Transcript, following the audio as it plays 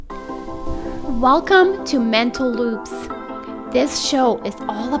Welcome to Mental Loops. This show is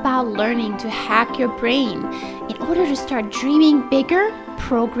all about learning to hack your brain in order to start dreaming bigger,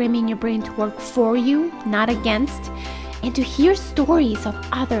 programming your brain to work for you, not against, and to hear stories of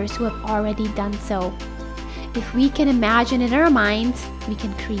others who have already done so. If we can imagine in our minds, we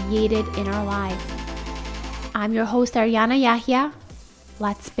can create it in our lives. I'm your host, Ariana Yahya.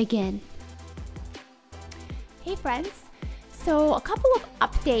 Let's begin. Hey friends. So a couple of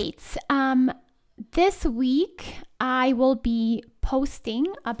updates. This week, I will be posting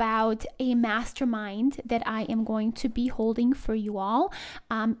about a mastermind that I am going to be holding for you all.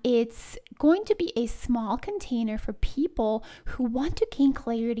 It's going to be a small container for people who want to gain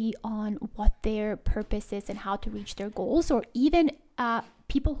clarity on what their purpose is and how to reach their goals, or even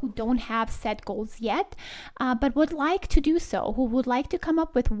people who don't have set goals yet, but would like to do so, who would like to come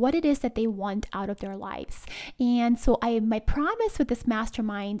up with what it is that they want out of their lives. And so my promise with this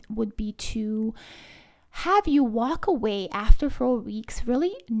mastermind would be to have you walk away after 4 weeks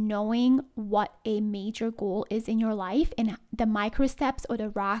really knowing what a major goal is in your life and the micro steps or the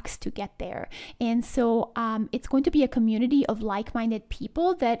rocks to get there. And so it's going to be a community of like-minded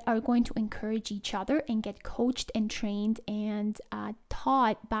people that are going to encourage each other and get coached and trained and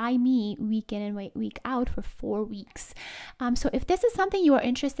taught by me week in and week out for 4 weeks. So if this is something you are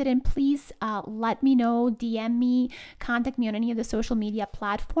interested in, please let me know, DM me, contact me on any of the social media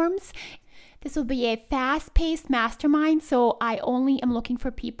platforms. This will be a fast-paced mastermind, so I only am looking for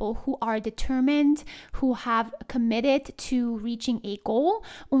people who are determined, who have committed to reaching a goal,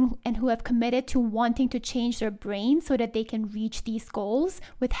 and who have committed to wanting to change their brain so that they can reach these goals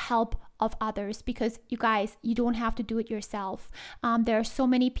with help of others. Because you guys, you don't have to do it yourself. There are so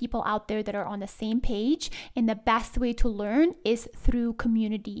many people out there that are on the same page, and the best way to learn is through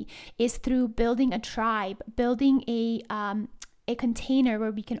community, is through building a tribe, building a container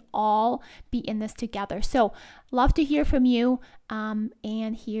where we can all be in this together. So love to hear from you.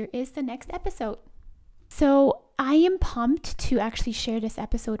 And here is the next episode. So I am pumped to actually share this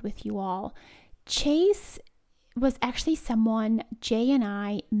episode with you all. Chase was actually someone Jay and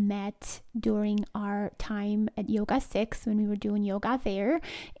I met during our time at Yoga 6 when we were doing yoga there.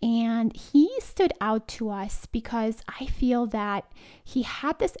 And he stood out to us because I feel that he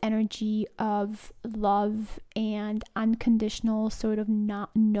had this energy of love and unconditional sort of not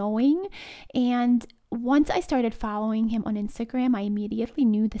knowing. And once I started following him on Instagram, I immediately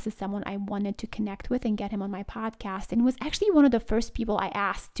knew this is someone I wanted to connect with and get him on my podcast. And was actually one of the first people I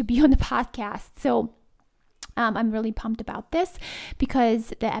asked to be on the podcast. So I'm really pumped about this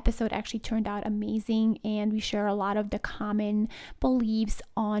because the episode actually turned out amazing, and we share a lot of the common beliefs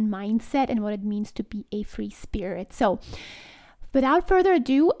on mindset and what it means to be a free spirit. So without further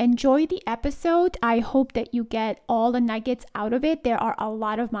ado, enjoy the episode. I hope that you get all the nuggets out of it. There are a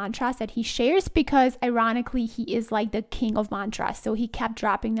lot of mantras that he shares because ironically, he is like the king of mantras. So he kept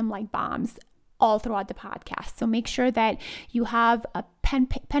dropping them like bombs all throughout the podcast. So make sure that you have a pen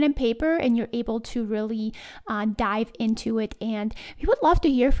and paper and you're able to really dive into it. And we would love to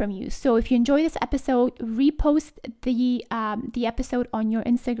hear from you. So if you enjoy this episode, repost the episode on your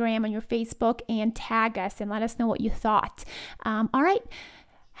Instagram, on your Facebook, and tag us and let us know what you thought. All right.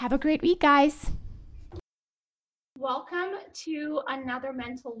 Have a great week, guys. Welcome to another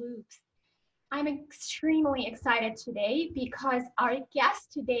Mental Loops. I'm extremely excited today because our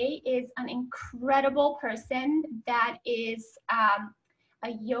guest today is an incredible person that is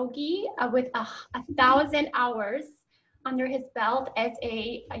a yogi with 1,000 hours under his belt as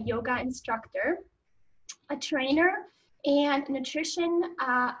a yoga instructor, a trainer, and nutrition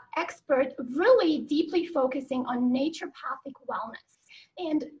expert, really deeply focusing on naturopathic wellness.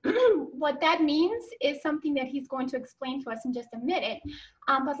 And what that means is something that he's going to explain to us in just a minute.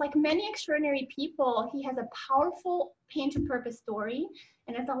 But like many extraordinary people, he has a powerful pain to purpose story,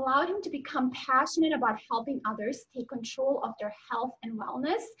 and has allowed him to become passionate about helping others take control of their health and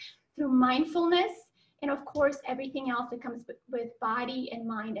wellness through mindfulness, and of course, everything else that comes with body and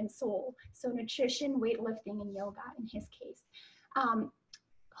mind and soul. So nutrition, weightlifting, and yoga in his case.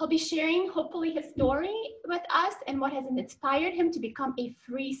 He'll be sharing, hopefully, his story with us and what has inspired him to become a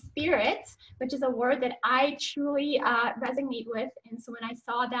free spirit, which is a word that I truly resonate with. And so when I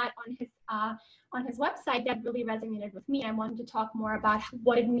saw that on his website, that really resonated with me. I wanted to talk more about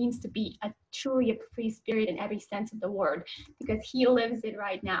what it means to be truly a free spirit in every sense of the word, because he lives it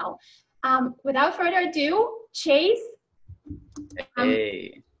right now. Without further ado, Chase,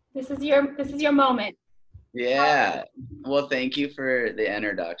 hey. This is your moment. Yeah. Well, thank you for the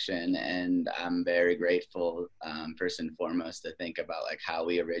introduction, and I'm very grateful, first and foremost, to think about like how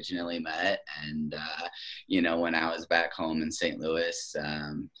we originally met. And when I was back home in St. Louis,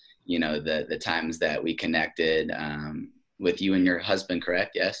 the times that we connected, with you and your husband,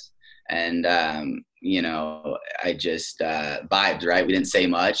 correct? Yes. And, I just vibed, right? We didn't say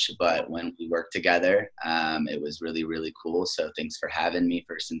much, but when we worked together, it was really, really cool. So thanks for having me,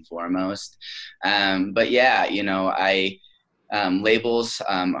 first and foremost. But yeah, labels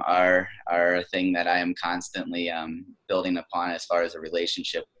are a thing that I am constantly building upon as far as a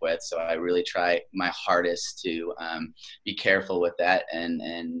relationship with. So I really try my hardest to be careful with that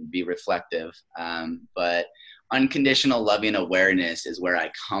and be reflective. But unconditional loving awareness is where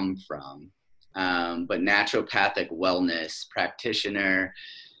I come from. But naturopathic wellness practitioner,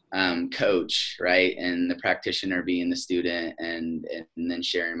 coach, right? And the practitioner being the student, and then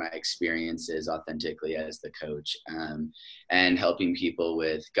sharing my experiences authentically as the coach, and helping people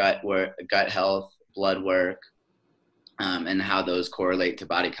with gut health, blood work, and how those correlate to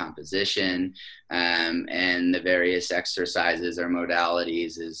body composition, and the various exercises or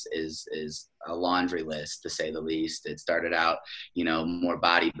modalities is a laundry list, to say the least. It started out, more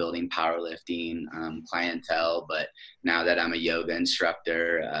bodybuilding, powerlifting clientele, but now that I'm a yoga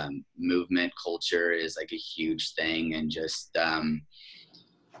instructor, movement culture is like a huge thing, and just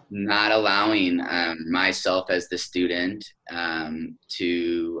not allowing myself as the student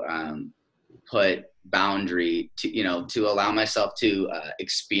to put boundary to allow myself to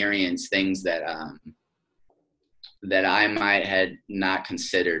experience things that that I might had not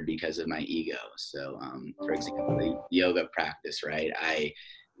considered because of my ego. So for example, the yoga practice, right? I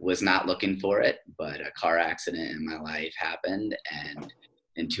was not looking for it, but a car accident in my life happened, and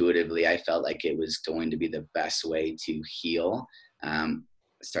intuitively I felt like it was going to be the best way to heal.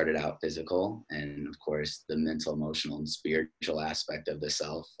 Started out physical, and of course the mental, emotional, and spiritual aspect of the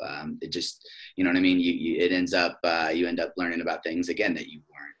self. It just, you know what I mean? It ends up, you end up learning about things again that you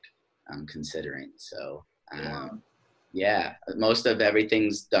weren't considering. So yeah, most of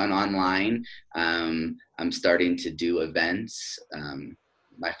everything's done online. I'm starting to do events.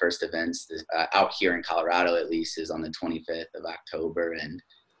 My first events out here in Colorado, at least, is on the 25th of October. And,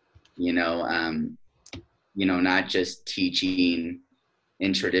 not just teaching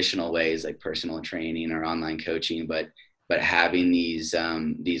in traditional ways like personal training or online coaching, but having these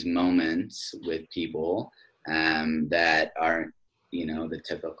moments with people that aren't, the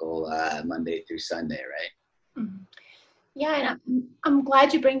typical Monday through Sunday, right? Mm-hmm. Yeah, and I'm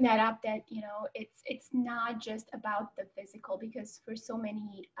glad you bring that up, that, it's not just about the physical, because for so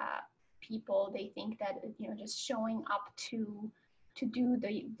many people, they think that, just showing up to do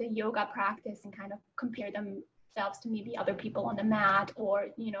the yoga practice and kind of compare themselves to maybe other people on the mat, or,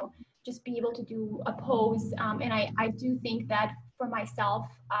 just be able to do a pose. And I do think that for myself,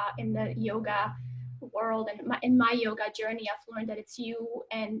 in the yoga world and in my yoga journey, I've learned that it's you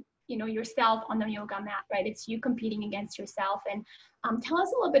and yourself on the yoga mat, right? It's you competing against yourself. And tell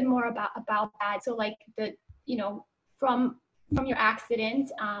us a little bit more about that. So like from your accident,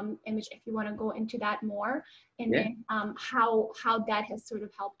 in which, if you want to go into that more, and then how that has sort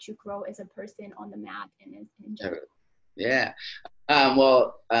of helped you grow as a person on the mat and in general. Yeah.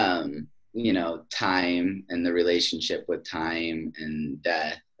 Well, time and the relationship with time and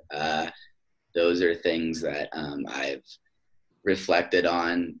death, those are things that I've reflected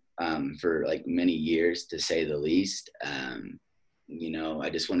on for like many years, to say the least. I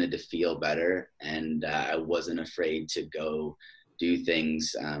just wanted to feel better, and I wasn't afraid to go do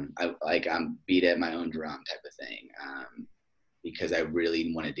things. I'm beat at my own drum type of thing, because I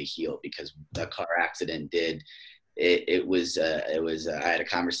really wanted to heal, because the car accident did. It was I had a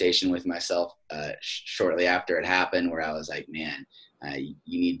conversation with myself shortly after it happened, where I was like, man,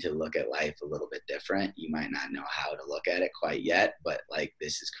 you need to look at life a little bit different. You might not know how to look at it quite yet, but like,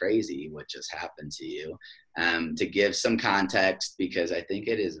 this is crazy what just happened to you. To give some context, because I think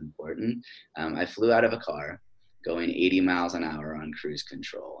it is important, I flew out of a car going 80 miles an hour on cruise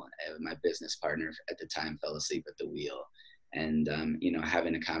control. My business partner at the time fell asleep at the wheel, and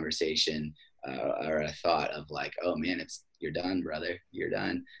having a conversation or a thought of like, oh man, you're done, brother, you're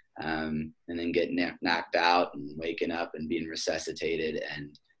done. And then getting knocked out and waking up and being resuscitated,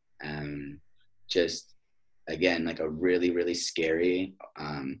 and just, again, like a really, really scary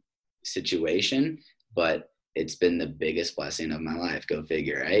situation, but it's been the biggest blessing of my life. Go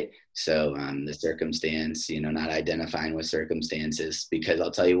figure, right? So the circumstance, not identifying with circumstances, because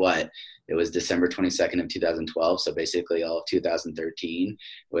I'll tell you what, it was December 22nd of 2012. So basically all of 2013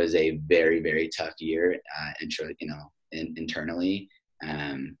 was a very, very tough year, internally.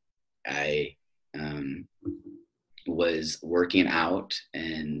 I was working out,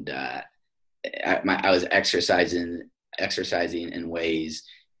 and I was exercising in ways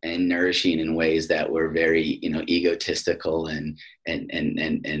and nourishing in ways that were very, egotistical and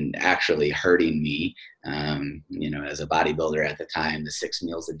actually hurting me. As a bodybuilder at the time, the 6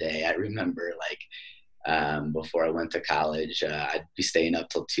 meals a day, I remember before I went to college, I'd be staying up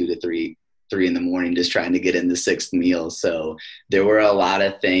till 2 to 3 in the morning, just trying to get in the sixth meal. So there were a lot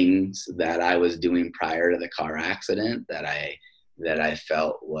of things that I was doing prior to the car accident that I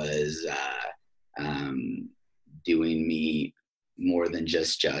felt was doing me more than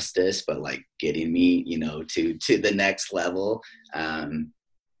just justice, but like getting me, to the next level.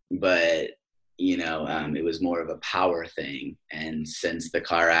 But it was more of a power thing. And since the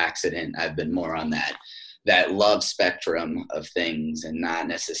car accident, I've been more on that love spectrum of things, and not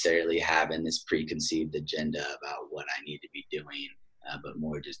necessarily having this preconceived agenda about what I need to be doing, but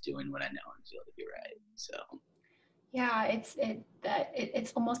more just doing what I know and feel to be right. So Yeah, it's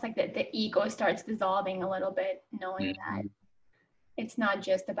almost like the ego starts dissolving a little bit, knowing that it's not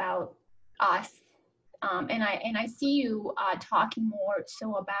just about us. And I see you talking more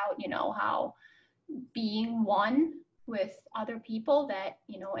so about, how being one with other people, that,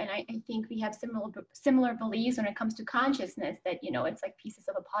 and I think we have similar beliefs when it comes to consciousness, that, it's like pieces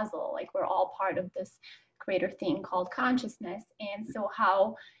of a puzzle, like we're all part of this greater thing called consciousness. And so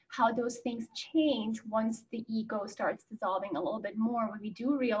how those things change once the ego starts dissolving a little bit more, when we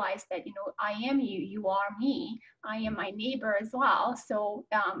do realize that, I am you, you are me, I am my neighbor as well. So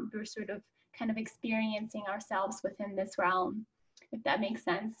we're sort of kind of experiencing ourselves within this realm, if that makes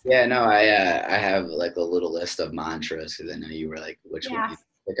sense. yeah, no, I have like a little list of mantras, because I know you were like, which would Yeah, you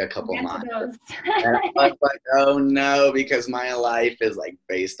like a couple we'll get to mantras? those. And I was like, oh no, because my life is like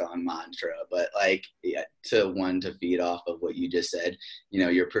based on mantra. But like, yeah, to feed off of what you just said,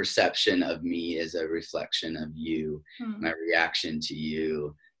 your perception of me is a reflection of you. My reaction to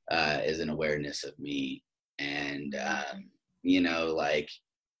you is an awareness of me. And, like,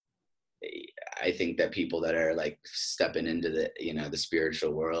 I think that people that are like stepping into the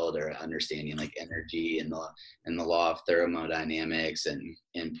spiritual world, are understanding like energy and the law of thermodynamics and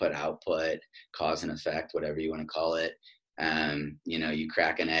input output, cause and effect, whatever you want to call it. You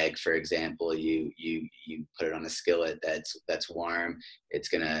crack an egg, for example, you put it on a skillet that's warm, it's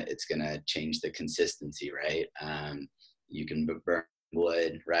gonna change the consistency, right? You can burn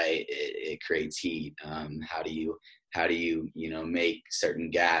wood, right? It creates heat. How do you make certain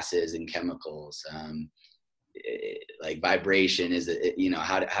gases and chemicals? Like vibration is,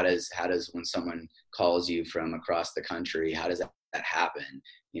 how does when someone calls you from across the country, how does that happen?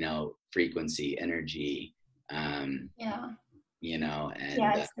 Frequency, energy. Yeah. And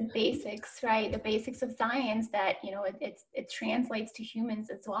Yeah, it's the basics, right? The basics of science that, it translates to humans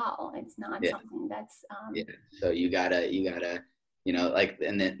as well. It's not yeah, something that's yeah. So you gotta like,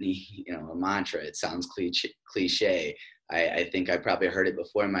 and then a mantra, it sounds cliche. I think I probably heard it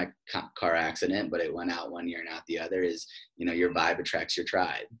before my car accident, but it went out one ear and out the other, is your vibe attracts your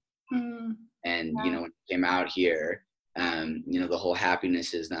tribe. And yeah. when it came out here, the whole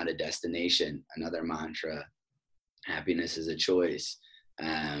happiness is not a destination, another mantra. Happiness is a choice.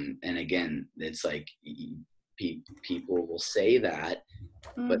 And again, it's like people will say that,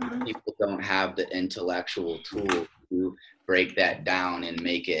 but people don't have the intellectual tool to break that down and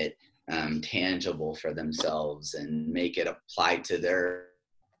make it tangible for themselves, and make it apply to their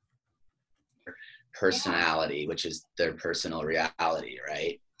personality, which is their personal reality,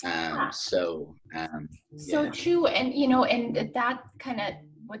 right? So So true. And and that kind of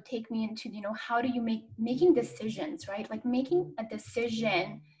would take me into, how do you making decisions, right? Like making a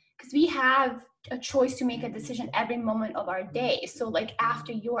decision, because we have a choice to make a decision every moment of our day. So like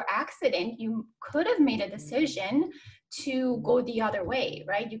after your accident, you could have made a decision to go the other way,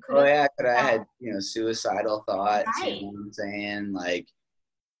 right? You could oh have yeah, could I had suicidal thoughts, you right. know what I'm saying? Like,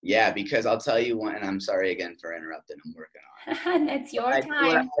 yeah, because I'll tell you one, and I'm sorry again for interrupting, I'm working on it. That's your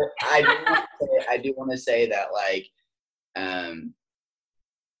time. I do want to say that, like, I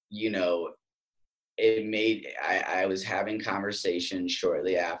was having conversations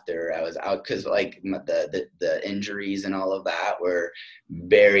shortly after I was out, because like the injuries and all of that were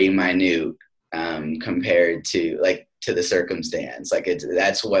very minute compared to the circumstance. Like,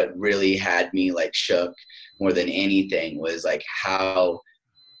 that's what really had me like shook more than anything, was like how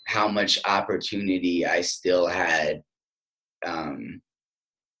much opportunity I still had.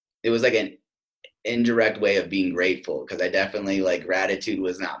 It was like an indirect way of being grateful, because I definitely, like, gratitude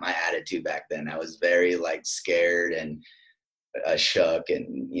was not my attitude back then. I was very like scared and shook,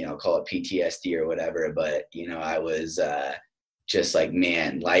 and call it PTSD or whatever. But I was just like,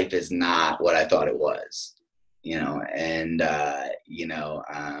 man, life is not what I thought it was. And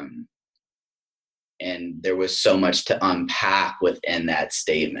and there was so much to unpack within that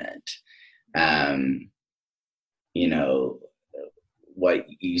statement. You know, what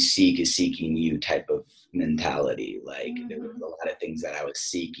you seek is seeking you type of mentality. Like there was a lot of things that I was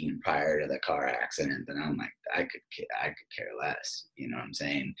seeking prior to the car accident, and I'm like, I could care less. You know what I'm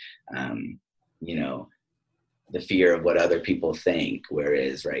saying? You know, the fear of what other people think.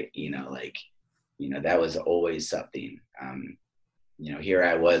 Whereas, right, you know, like, you know, that was always something. You know, here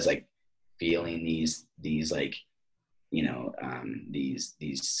I was like feeling these like, you know, these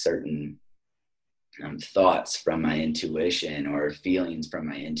certain thoughts from my intuition or feelings from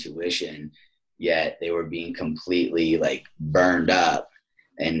my intuition, yet they were being completely like burned up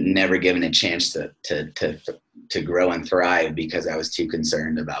and never given a chance to grow and thrive because I was too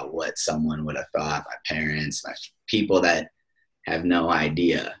concerned about what someone would have thought, my parents, my people that have no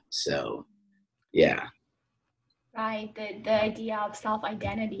idea. So, yeah. Right. The idea of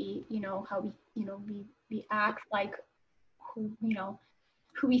self-identity, you know, how we, you know, we act like who, you know,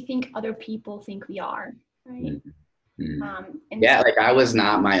 who we think other people think we are, right? Mm-hmm. And Yeah, like I was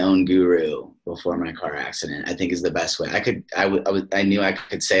not my own guru before my car accident, I think is the best way. I knew I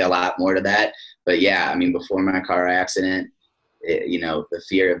could say a lot more to that, but yeah, I mean, before my car accident, you know, the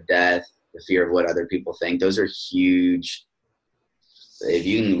fear of death, the fear of what other people think, those are huge. If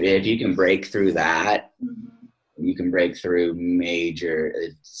you can break through that, you can break through major.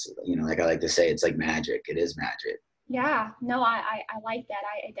 It's, you know, like I like to say, it's like magic. It is magic. Yeah, no, I like that.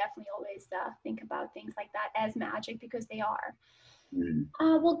 I definitely always think about things like that as magic because they are.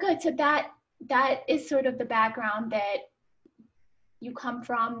 Well, good. So that is sort of the background that you come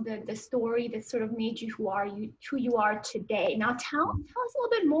from, the story that sort of made you who you are today. Now tell us a little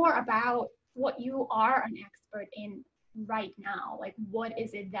bit more about what you are an expert in right now. Like, what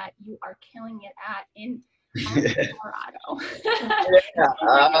is it that you are killing it at in Colorado? Yeah,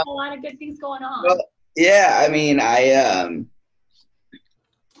 Like there's a lot of good things going on. well, yeah, I mean,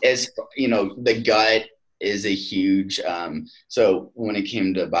 as you know, the gut is a huge. So when it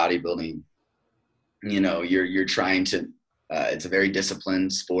came to bodybuilding, you know, you're trying to. It's a very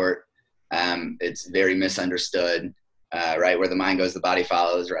disciplined sport. It's very misunderstood. Right, where the mind goes, the body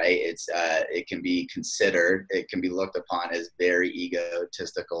follows. Right, it can be considered, it can be looked upon as very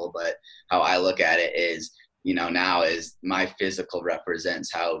egotistical. But how I look at it is, you know, now is my physical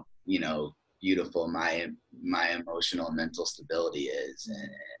represents how, you know, beautiful my emotional and mental stability is,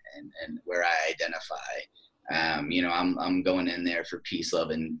 and where I identify. You know, I'm going in there for peace,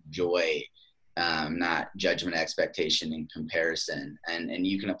 love, and joy, not judgment, expectation, and comparison. And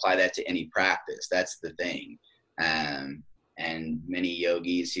you can apply that to any practice. That's the thing. And many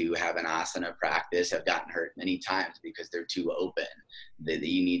yogis who have an asana practice have gotten hurt many times because they're too open. That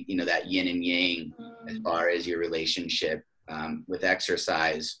you need, you know, that yin and yang as far as your relationship with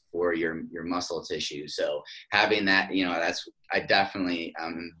exercise for your muscle tissue. So having that, you know, I definitely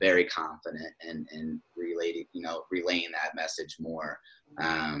am very confident in relaying that message more.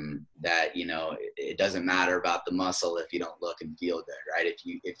 That, you know, it doesn't matter about the muscle if you don't look and feel good, right?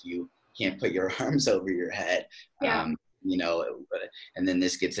 If you can't put your arms over your head, you know, and then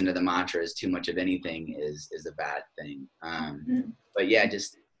this gets into the mantra, is too much of anything is a bad thing. But yeah,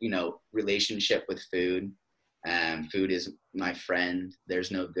 just, you know, relationship with food. Food is my friend.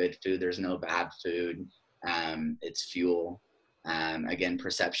 There's no good food. There's no bad food. It's fuel. Again,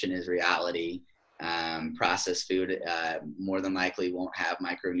 perception is reality. Processed food more than likely won't have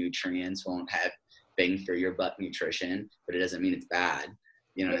micronutrients, won't have bang for your buck nutrition, but it doesn't mean it's bad.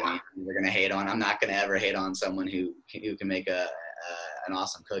 You know what I mean? We're gonna hate on. I'm not gonna ever hate on someone who can make an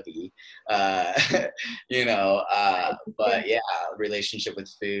awesome cookie. You know, but yeah, relationship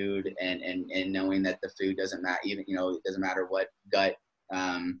with food and knowing that the food doesn't matter. Even, you know, it doesn't matter what gut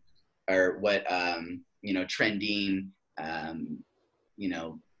or what you know, trending you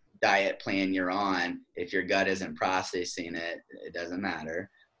know, diet plan you're on. If your gut isn't processing it, it doesn't matter.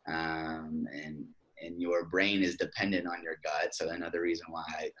 And your brain is dependent on your gut. So another reason why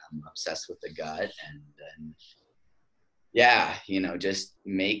I'm obsessed with the gut. And yeah, you know, just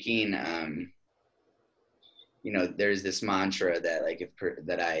making, you know, there's this mantra that like,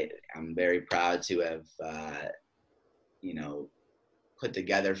 I'm very proud to have, you know, put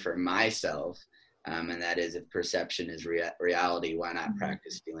together for myself. And that is, if perception is reality, why not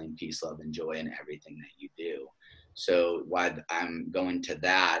practice feeling peace, love, and joy in everything that you do? So why I'm going to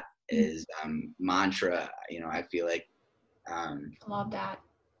that is mantra. You know, I feel like Love that.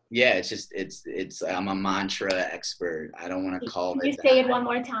 yeah, it's just it's I'm a mantra expert. I don't want to call Can it you say it one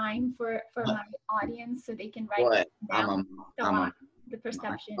more time for my audience so they can write what it down? I'm a The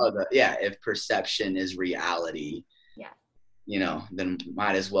perception. yeah, if perception is reality, Yeah. then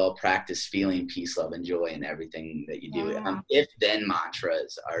might as well practice feeling peace, love, and joy in everything that you do. Yeah. If then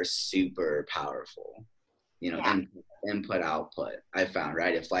mantras are super powerful, Yeah. input, output. I found,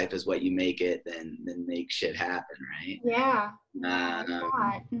 right? If life is what you make it, then make shit happen, right? Yeah. I like Um,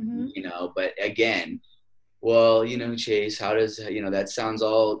 that. Mm-hmm. but again, well, Chase, how does, that sounds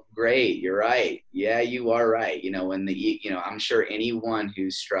all great. You're right. Yeah, you are right. I'm sure anyone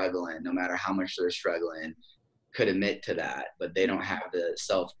who's struggling, no matter how much they're struggling, could admit to that, but they don't have the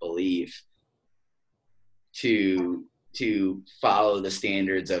self-belief to follow the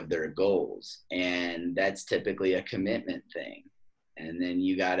standards of their goals. And that's typically a commitment thing. And then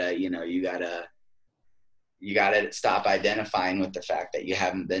you gotta stop identifying with the fact that you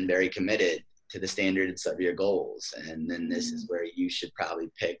haven't been very committed to the standards of your goals. And then this is where you should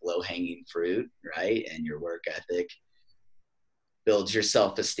probably pick low-hanging fruit, right? And your work ethic builds your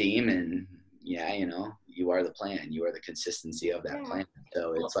self-esteem, and you are the plan. You are the consistency of that plan.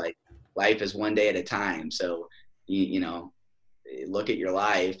 So it's like life is one day at a time. So look at your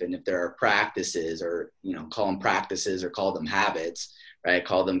life, and if there are practices, or call them practices or call them habits, right?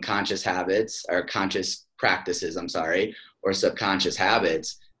 Call them conscious habits or conscious practices, I'm sorry, or subconscious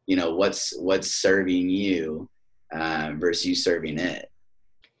habits. What's serving you versus you serving it.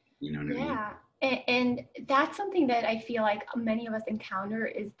 You know what I mean? Yeah. And that's something that I feel like many of us encounter,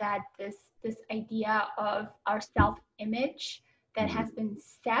 is that this idea of our self-image that Mm-hmm. has been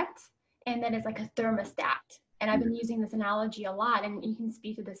set, and that is like a thermostat. And I've been using this analogy a lot, and you can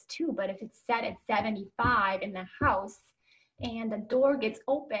speak to this too, but if it's set at 75 in the house and the door gets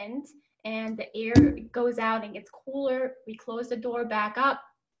opened and the air goes out and gets cooler, we close the door back up,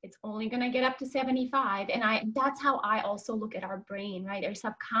 it's only going to get up to 75. And that's how I also look at our brain, right? Our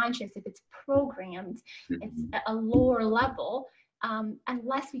subconscious, if it's programmed, it's at a lower level.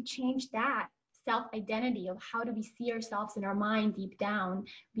 Unless we change that self-identity of how do we see ourselves in our mind deep down,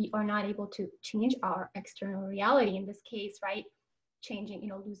 we are not able to change our external reality, in this case, right? Changing,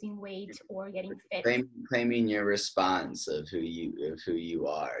 losing weight or getting fit. Claiming your response of who you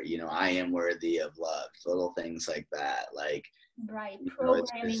are. I am worthy of love. Little things like that, like right,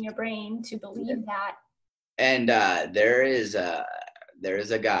 programming your brain to believe that. And there is a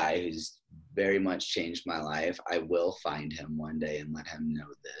guy who's very much changed my life. I will find him one day and let him know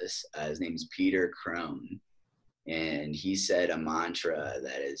this. His name's Peter Crone, and he said a mantra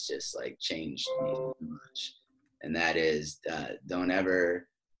that has just like changed me so much, and that is don't ever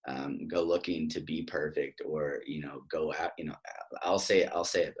go looking to be perfect, or go out. I'll say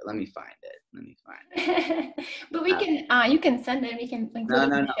it, but let me find it. But we can you can send it, we can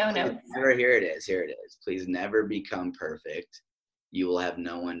include it in the show notes. Here it is. Please never become perfect. You will have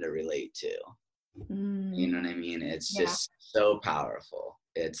no one to relate to. You know what I mean? It's just so powerful.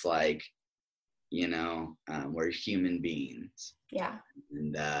 It's like, we're human beings. Yeah.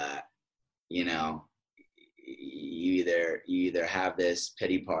 And you either have this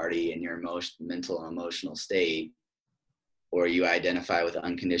pity party in your mental and emotional state, or you identify with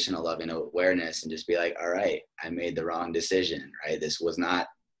unconditional love and awareness and just be like, all right, I made the wrong decision, right? This was not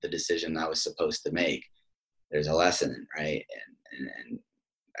the decision I was supposed to make. There's a lesson, right?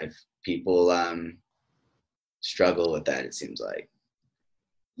 And people struggle with that, it seems like.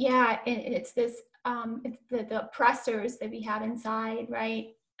 Yeah, it's this, it's the oppressors that we have inside,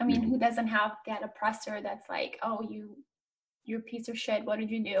 right? I mean, who doesn't have that oppressor that's like, oh, you're a piece of shit, what did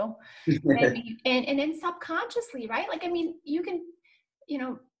you do? and then subconsciously, right? Like, I mean, you can,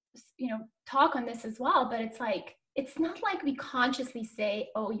 talk on this as well, but it's like, it's not like we consciously say,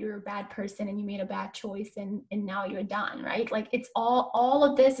 oh, you're a bad person and you made a bad choice and now you're done, right? Like, it's all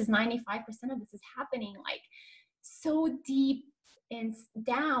of this is 95% of this is happening like so deep and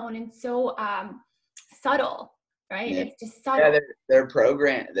down and so subtle, right? Yeah. It's just subtle. Yeah, they're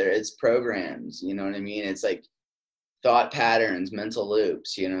programmed. It's programs. You know what I mean? It's like thought patterns, mental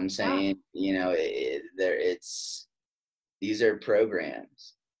loops. You know what I'm saying? Yeah. These are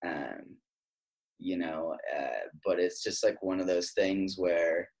programs. But it's just like one of those things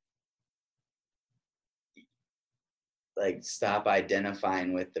where, like, stop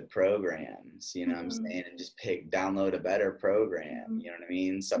identifying with the programs, what I'm saying, and just download a better program. You know what I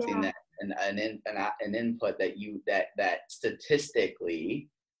mean? Something that an input that statistically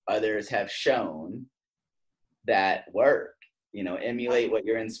others have shown that work. Emulate what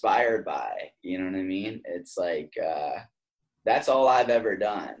you're inspired by. You know what I mean? It's like that's all I've ever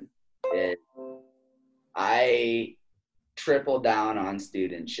done. I triple down on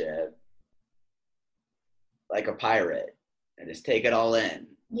studentship like a pirate and just take it all in.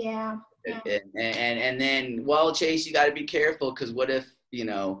 Yeah. And then, well, Chase, you got to be careful, because what if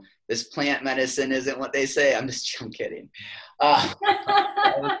this plant medicine isn't what they say. I'm kidding. That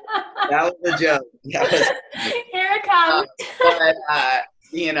was the joke. Here it comes.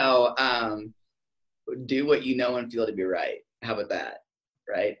 But do what you know and feel to be right. How about that?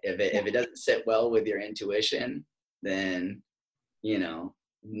 Right? If it doesn't sit well with your intuition, then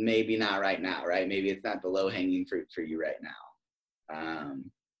maybe not right now, right? Maybe it's not the low hanging fruit for you right now.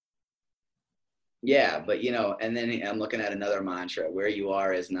 But and then I'm looking at another mantra: where you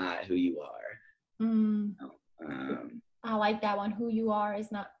are is not who you are. I like that one. Who you are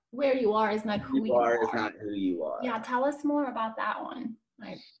is not where you are is not who you are. Is not who you are. Yeah, tell us more about that one.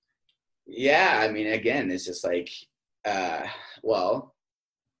 Yeah, I mean, again, it's just like, I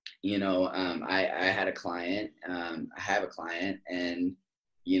had a client, I have a client, and,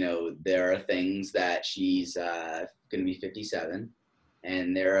 there are things that she's going to be 57,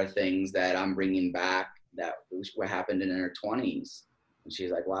 and there are things that I'm bringing back that what happened in her 20s. And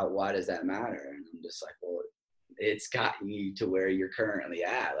she's like, why does that matter? And I'm just like, well, it's gotten you to where you're currently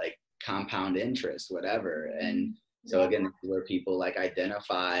at, like compound interest, whatever. And so again, this is where people like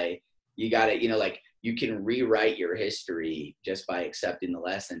identify, you got to, like you can rewrite your history just by accepting the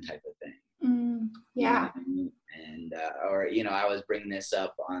lesson type of thing. Yeah. And, I was bringing this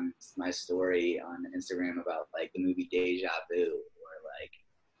up on my story on Instagram about like the movie Deja Vu, or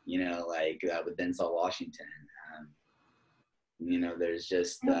with Denzel Washington. There's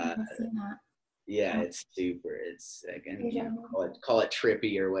just, it's super, it's again, call it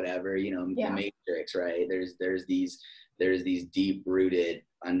trippy or whatever, the Matrix, right? There's these deep rooted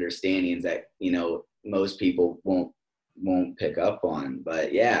understandings that, most people won't pick up on.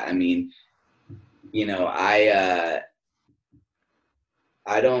 But yeah, I mean, I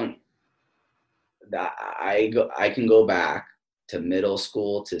can go back to middle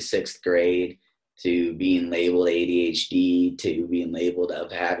school, to 6th grade, to being labeled ADHD, to being labeled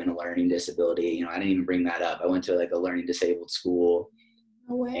of having a learning disability. I didn't even bring that up. I went to like a learning disabled school.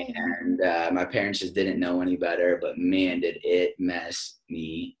 No way. And my parents just didn't know any better, but man, did it mess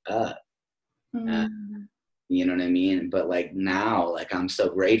me up. You know what I mean? But like now, like I'm so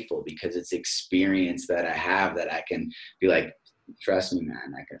grateful because it's experience that I have that I can be like, trust me,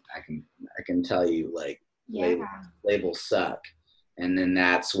 man, I can tell you like labels suck. And then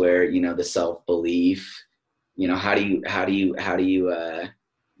that's where, the self-belief, how do you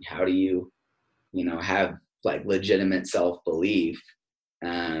have like legitimate self-belief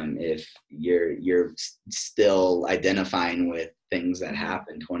if you're still identifying with things that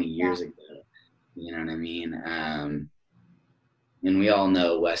happened 20 years ago, you know what I mean? And we all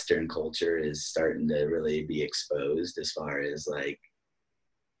know Western culture is starting to really be exposed as far as like,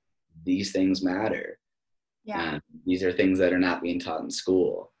 these things matter. These are things that are not being taught in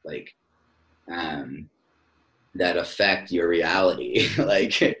school, like, that affect your reality,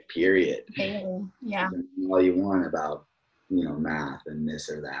 like, period. Yeah. All you want about, math and this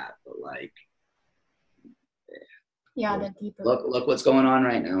or that, but like, the deeper. Look what's going on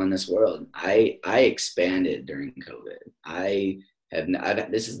right now in this world. I expanded during COVID.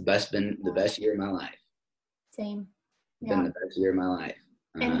 This has been the best year of my life. Same. Been the best year of my life.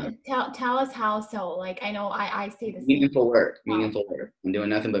 And tell us how. So like, I know I say this. Meaningful work. I'm doing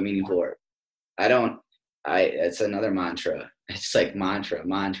nothing but meaningful work. It's another mantra. It's like mantra.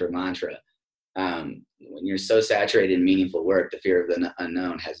 When you're so saturated in meaningful work, the fear of the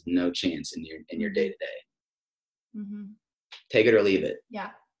unknown has no chance in your day to day. Take it or leave it. Yeah.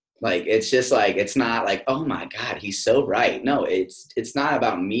 Like, it's just like, it's not like, oh my God, he's so right. No, it's not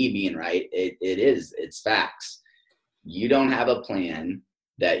about me being right. It's facts. You don't have a plan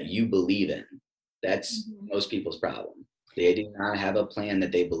that you believe in. That's most people's problem. They do not have a plan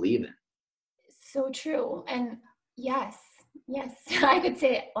that they believe in. So true. And yes, I could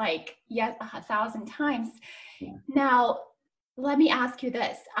say it like, yes, 1,000 times. Yeah. Now, let me ask you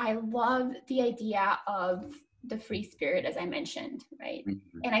this. I love the idea of the free spirit, as I mentioned, right?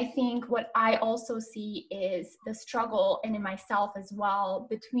 And I think what I also see is the struggle, and in myself as well,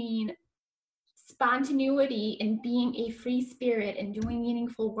 between spontaneity and being a free spirit and doing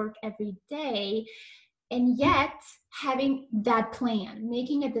meaningful work every day, and yet having that plan,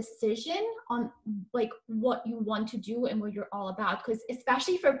 making a decision on like what you want to do and what you're all about. Because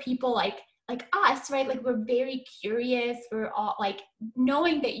especially for people like us, right? Like, we're very curious. We're all like,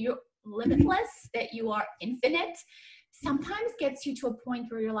 knowing that you're limitless, that you are infinite, sometimes gets you to a point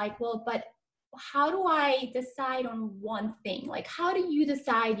where you're like, well, but how do I decide on one thing? Like, how do you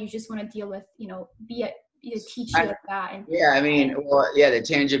decide you just want to deal with, be a teacher of that? And the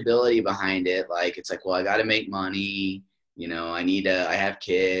tangibility behind it. Like, it's like, well, I got to make money, I have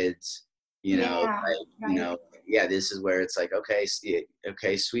kids, yeah, this is where it's like, okay,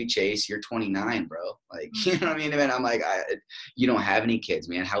 okay, sweet Chase, you're 29, bro. Like, you know what I mean? And I'm like, you don't have any kids,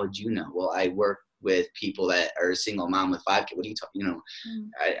 man. How would you know? Well, I work with people that are a single mom with 5 kids. What are you talking? You know,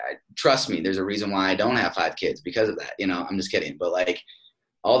 I trust me. There's a reason why I don't have 5 kids because of that. You know, I'm just kidding. But like,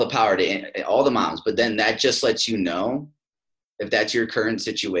 all the power to all the moms. But then that just lets you know, if that's your current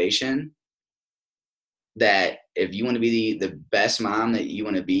situation, that if you want to be the best mom that you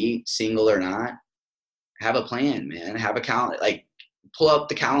want to be, single or not, have a plan, man. Have a calendar. Like, pull up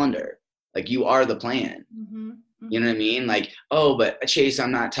the calendar. Like, you are the plan. You know what I mean? Like, oh, but Chase,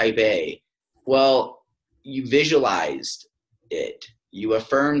 I'm not type A. Well, you visualized it. You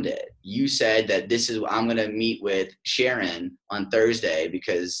affirmed it. You said that this is, I'm going to meet with Sharon on Thursday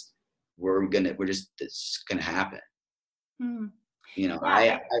because it's going to happen. You know,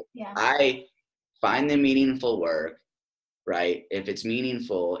 I find the meaningful work, right? If it's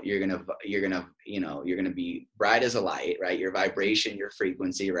meaningful, you're going to be bright as a light, right? Your vibration, your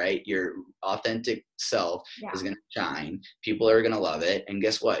frequency, right? Your authentic self is going to shine. People are going to love it. And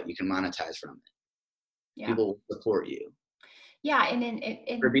guess what? You can monetize from it. People will support you. Yeah. And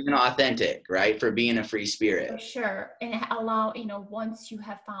for being authentic, right? For being a free spirit. For sure. And allow, once you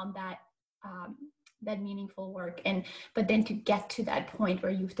have found that, that meaningful work, but then to get to that point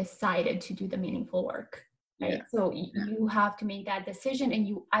where you've decided to do the meaningful work, right? Yeah. So you have to make that decision,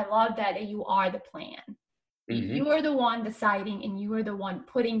 and I love that you are the plan. You are the one deciding, and you are the one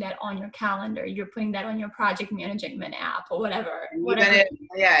putting that on your calendar. You're putting that on your project management app or whatever.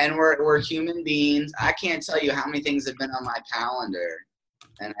 And we're human beings. I can't tell you how many things have been on my calendar,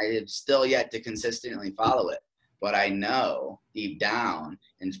 and I have still yet to consistently follow it. But I know deep down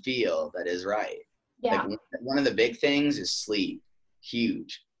and feel that is right. Yeah. Like, one of the big things is sleep.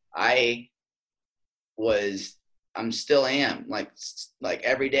 Huge. I'm still am like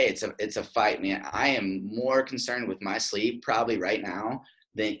every day it's a fight, man. I am more concerned with my sleep probably right now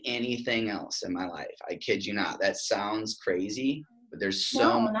than anything else in my life. I kid you not. That sounds crazy, but there's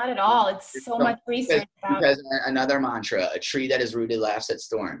not at all. It's so much research because another mantra, a tree that is rooted laughs at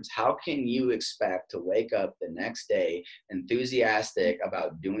storms. How can you expect to wake up the next day enthusiastic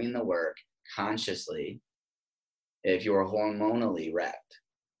about doing the work consciously if you're hormonally wrecked?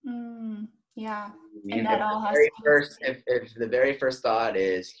 Yeah. And that all has if the very first thought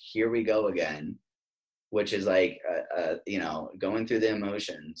is, here we go again, which is like, going through the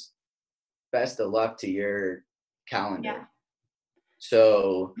emotions, best of luck to your calendar. Yeah.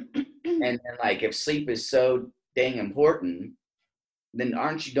 So, and like, if sleep is so dang important, then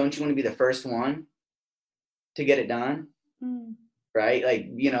don't you want to be the first one to get it done? Right?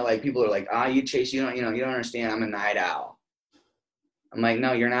 Like, like, people are like, you Chase, you don't understand. I'm a night owl. I'm like,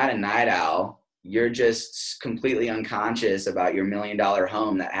 no, you're not a night owl. You're just completely unconscious about your $1 million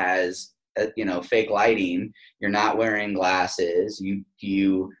home that has, fake lighting. You're not wearing glasses.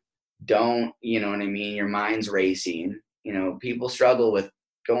 You don't, you know what I mean? Your mind's racing. People struggle with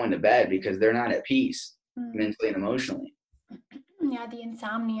going to bed because they're not at peace mentally and emotionally. Yeah, the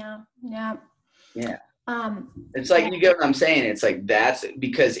insomnia. Yeah. Yeah. It's like, you get what I'm saying? It's like, that's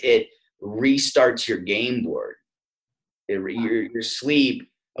because it restarts your game board. Your sleep.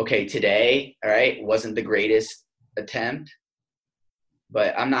 Okay, today, all right, wasn't the greatest attempt,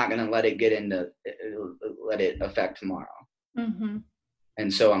 but I'm not going to let it affect tomorrow.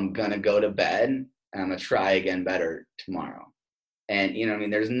 And so I'm going to go to bed, and I'm going to try again better tomorrow. And,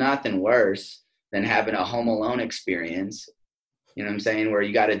 there's nothing worse than having a home alone experience, where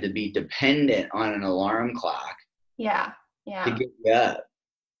you got to be dependent on an alarm clock. Yeah. To get you up.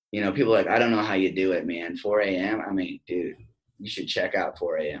 People are like, I don't know how you do it, man. 4 a.m. I mean, dude, you should check out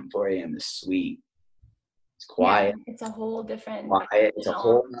 4 a.m. 4 a.m. is sweet. It's quiet. Yeah, it's a whole different. Quiet. It's a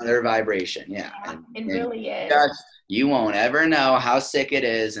whole other vibration. Yeah. It really is. You won't ever know how sick it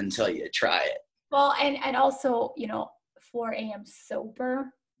is until you try it. Well, and also, 4 a.m.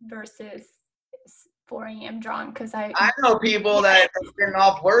 sober versus 4 a.m. drunk. Because I know people that are getting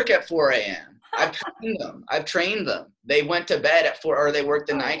off work at 4 a.m. I've trained them. They went to bed at 4, or they worked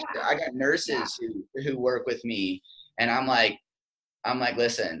the night. Yeah. I got nurses who work with me, and I'm like,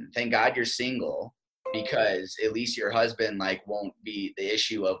 listen, thank God you're single, because at least your husband won't be the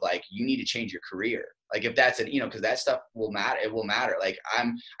issue of you need to change your career. If that's it, because that stuff will matter. It will matter.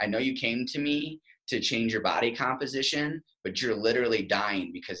 I know you came to me to change your body composition, but you're literally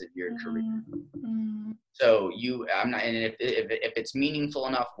dying because of your career. So I'm not, and if it's meaningful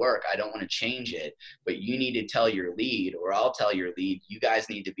enough work, I don't want to change it, but you need to tell your lead, or I'll tell your lead, you guys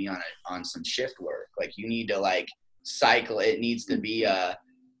need to be on some shift work. You need to cycle. It needs to be a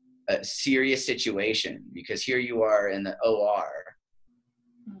serious situation, because here you are in the OR,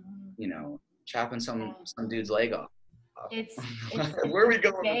 chopping some dude's leg off. It's Where are we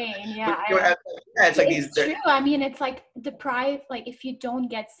going? insane. Yeah, Yeah, it's like it's true. I mean, it's like deprived. Like if you don't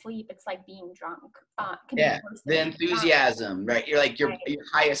get sleep, it's like being drunk. Can be worse than the being enthusiasm, right? You're like your right.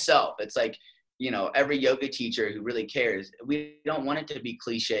 highest self. It's like, every yoga teacher who really cares, we don't want it to be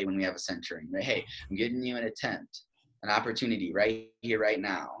cliche when we have a centering, right? Hey, I'm giving you an attempt, an opportunity right here, right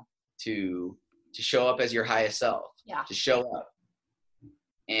now to show up as your highest self, to show up.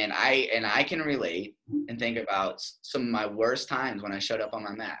 And I can relate and think about some of my worst times when I showed up on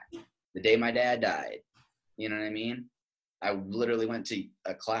my mat. The day my dad died, you know what I mean? I literally went to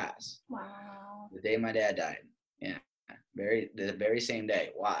a class. Wow. The day my dad died. Yeah. The very same day.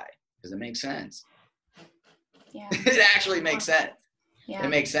 Why? Because it makes sense. Yeah. It actually makes sense. Yeah. It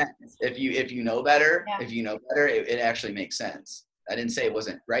makes sense. If you know better, it actually makes sense. I didn't say it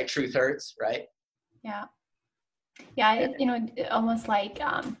wasn't right. Truth hurts, right? Yeah. Yeah. Almost like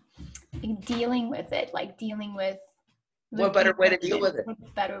dealing with it, like dealing with what better way to deal with it? What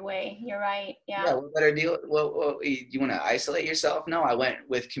better way? You're right. Yeah. Yeah. What better deal? Well, you want to isolate yourself? No, I went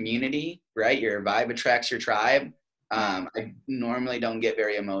with community, right? Your vibe attracts your tribe. I normally don't get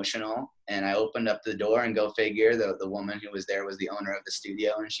very emotional, and I opened up the door, and go figure, the woman who was there was the owner of the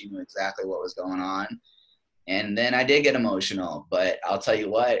studio, and she knew exactly what was going on. And then I did get emotional, but I'll tell you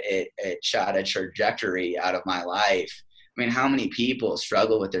what, it shot a trajectory out of my life. I mean, how many people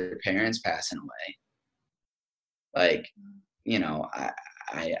struggle with their parents passing away? Like,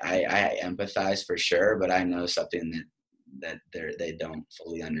 I empathize for sure, but I know something that they don't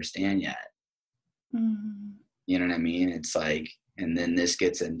fully understand yet. Mm-hmm. You know what I mean? It's like, and then this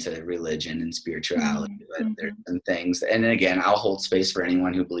gets into religion and spirituality, but there's some things, and again, I'll hold space for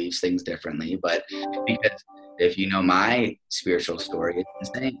anyone who believes things differently, but because if you know my spiritual story, it's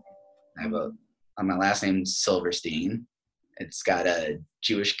insane. My last name's Silverstein. It's got a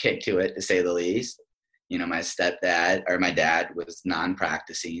Jewish kick to it, to say the least. My dad was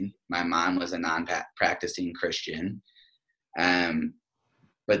non-practicing. My mom was a non-practicing Christian.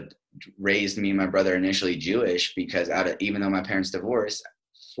 But raised me and my brother initially Jewish, because even though my parents divorced,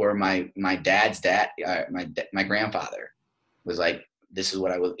 for my dad's dad, my grandfather was like, this is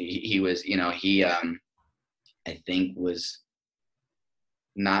what I was. He was, I think was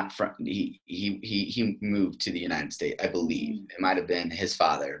not from. He moved to the United States, I believe. It might have been his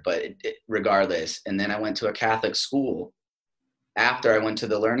father, but regardless. And then I went to a Catholic school after I went to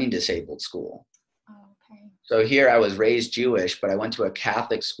the learning disabled school. So here I was raised Jewish, but I went to a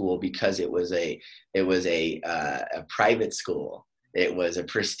Catholic school because it was a private school. It was a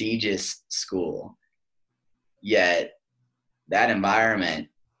prestigious school. Yet that environment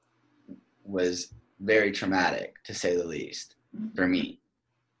was very traumatic, to say the least, for me.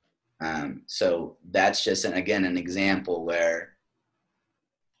 So that's just an example where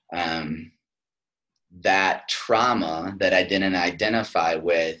that trauma that I didn't identify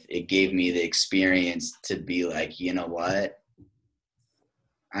with, it gave me the experience to be like, you know what?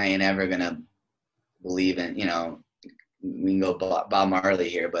 I ain't ever gonna believe in, we can go Bob Marley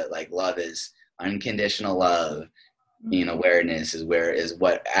here, but like love is unconditional love. Awareness is what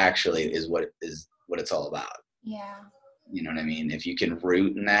it's all about. Yeah. You know what I mean? If you can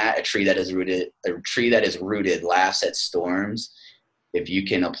root in that, a tree that is rooted laughs at storms. If you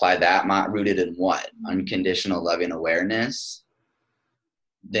can apply that, rooted in what? Unconditional loving awareness,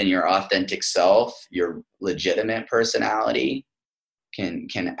 then your authentic self, your legitimate personality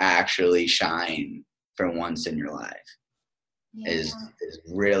can actually shine for once in your life. Is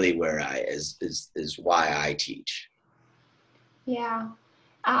really where is why I teach. Yeah.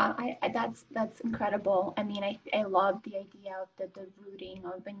 That's incredible. I mean, I love the idea of the rooting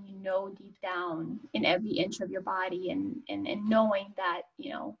of when deep down in every inch of your body and knowing that,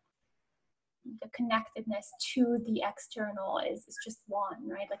 the connectedness to the external is just one,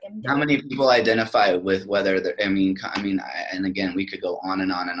 right? Like, how many people identify with whether they're, and again, we could go on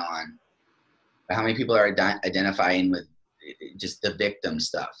and on and on, but how many people are identifying with just the victim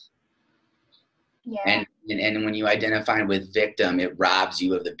stuff? Yeah. And when you identify with victim, it robs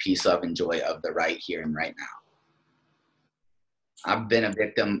you of the peace, love, and joy of the right here and right now. I've been a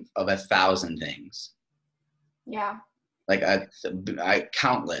victim of 1,000 things. Yeah. Like I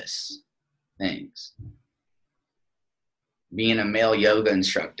countless things. Being a male yoga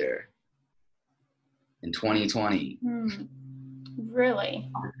instructor in 2020. Really?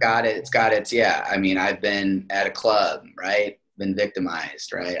 It's got its, yeah. I mean, I've been at a club, right? Been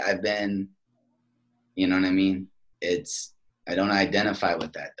victimized, right? I've been, you know what I mean? I don't identify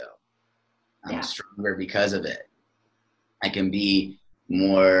with that though. I'm stronger because of it. I can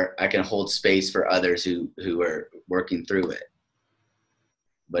hold space for others who are working through it.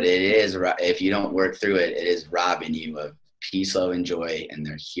 but it is, if you don't work through it, it is robbing you of peace, love, and joy, and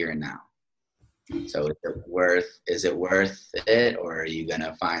they're here and now. So is it worth it, or are you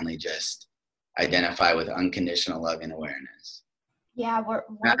gonna finally just identify with unconditional love and awareness? Yeah, no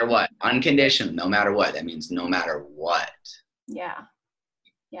matter what, unconditional, no matter what. That means no matter what. Yeah,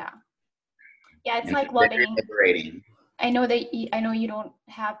 yeah, yeah. It's And like it's very loving. liberating. I know you don't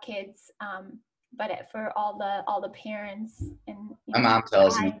have kids, but for all the parents and My mom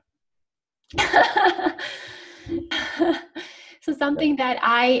tells me. So something that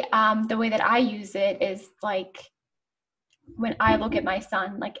the way that I use it is like when I look at my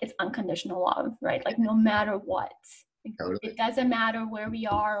son, like it's unconditional love, right? Like no matter what, Totally. it doesn't matter where we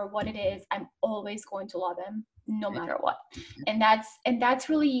are or what it is, I'm always going to love him no matter what. And that's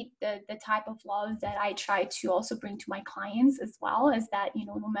really the type of love that I try to also bring to my clients as well, is that,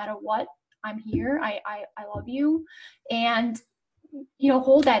 no matter what, I'm here. I love you. And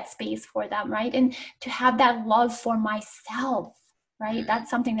hold that space for them, right? And to have that love for myself, right? That's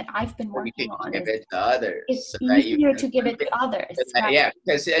something that I've been working on. Give it to others. It's So easier to give it to others, right? Yeah,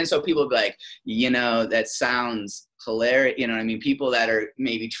 and so people be like, that sounds hilarious. You know what I mean? People that are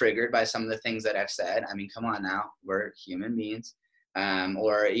maybe triggered by some of the things that I've said. I mean, come on now, we're human beings.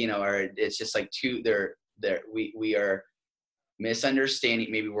 Or it's just like we are misunderstanding.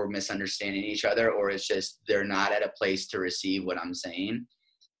 Maybe we're misunderstanding each other, or it's just they're not at a place to receive what I'm saying.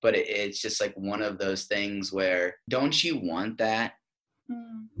 But it's just like one of those things where, don't you want that?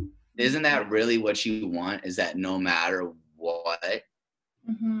 Mm-hmm. Isn't that really what you want? Is that no matter what,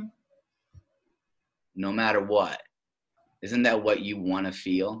 mm-hmm. no matter what, isn't that what you want to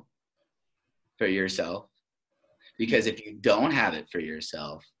feel for yourself? Because if you don't have it for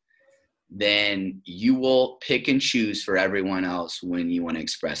yourself, then you will pick and choose for everyone else when you want to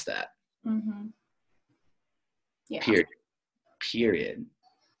express that. Mm-hmm. Yeah. Period.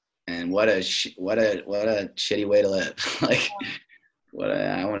 And what a shitty way to live. Like,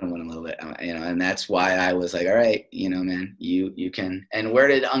 I want to live it, and that's why I was like, all right, man, you can. And where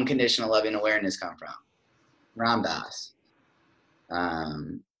did unconditional loving awareness come from? Ram Dass.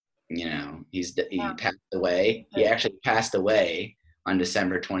 He passed away. He actually passed away on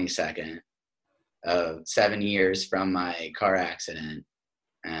December 22nd of 7 years from my car accident.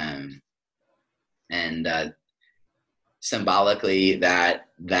 And symbolically, that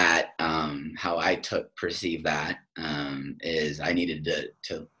how I perceive that is I needed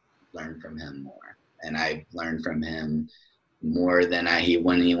to learn from him more, and I learned from him more than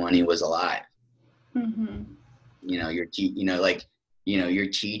when he was alive. Mm-hmm. Your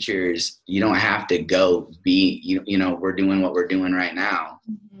teachers, you don't have to go be, we're doing what we're doing right now.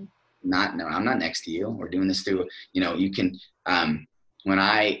 Mm-hmm. I'm not next to you. We're doing this through, you can,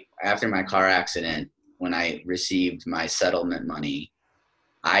 after my car accident, when I received my settlement money,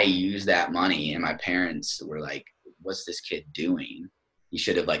 I used that money, and my parents were like, what's this kid doing? You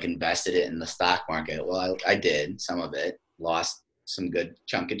should have invested it in the stock market. Well, I did some of it, lost some good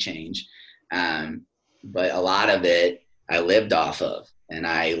chunk of change. But a lot of it I lived off of, and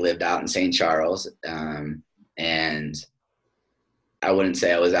I lived out in St. Charles. And I wouldn't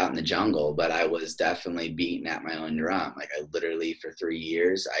say I was out in the jungle, but I was definitely beating at my own drum. Like, I literally, for 3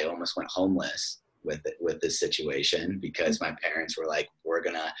 years, I almost went homeless with this situation, because my parents were like, we're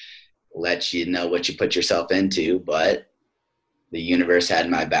going to let you know what you put yourself into. But the universe had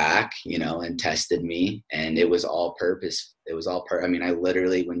my back, and tested me, and it was all purpose. I mean, I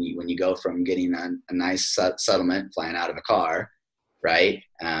literally, when you go from getting a nice settlement, flying out of a car, right?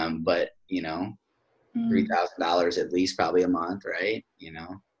 But $3,000 at least probably a month, right? You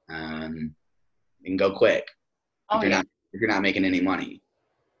can go quick if you're not making any money.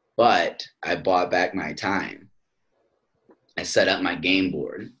 But I bought back my time. I set up my game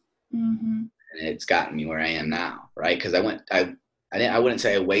board, mm-hmm. and it's gotten me where I am now, right? Because I wouldn't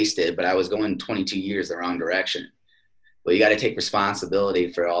say I wasted, but I was going 22 years the wrong direction. Well, you got to take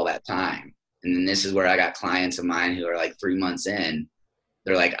responsibility for all that time. And then this is where I got clients of mine who are like 3 months in.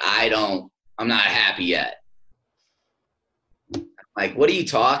 They're like, I'm not happy yet. Like, what are you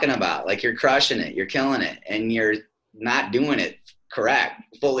talking about? Like, you're crushing it, you're killing it, and you're not doing it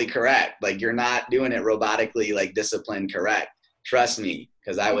fully correct. Like, you're not doing it robotically, like disciplined correct. Trust me,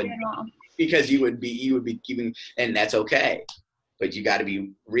 because you would be keeping, and that's okay. But you got to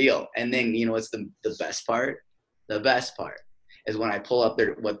be real. And then, what's the best part? The best part is when I pull up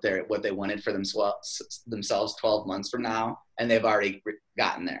what they wanted for themselves 12 months from now, and they've already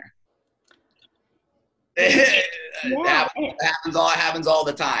gotten there. Yeah. It happens all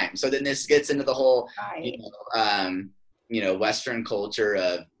the time. So then this gets into the whole, right. Western culture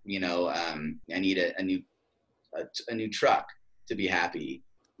of, I need a new truck to be happy.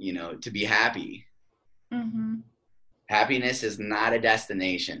 to be happy. Mm-hmm. Happiness is not a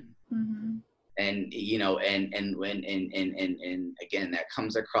destination. Mm-hmm. And, and when, and again, that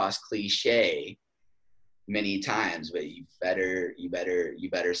comes across cliche many times, but you better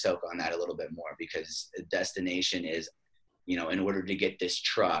soak on that a little bit more, because a destination is, in order to get this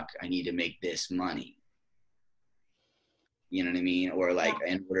truck, I need to make this money. You know what I mean? Or like,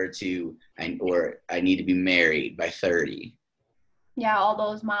 Yeah. in order to, or I need to be married by 30. Yeah, all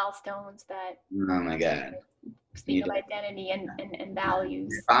those milestones that Oh my God. speak of identity and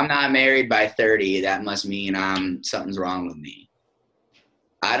values. If I'm not married by 30, that must mean something's wrong with me.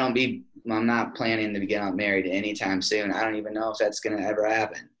 I'm not planning to get married anytime soon. I don't even know if that's going to ever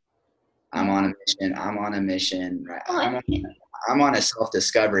happen. I'm on a mission. Right? I'm on a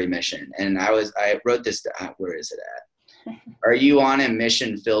self-discovery mission. And I wrote this, where is it at? Are you on a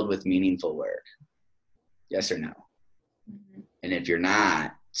mission filled with meaningful work? Yes or no? Mm-hmm. And if you're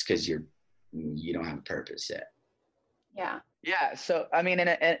not, it's because you don't have a purpose yet. Yeah. Yeah. So, I mean,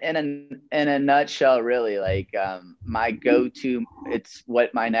 in a nutshell, really, like, my go-to, it's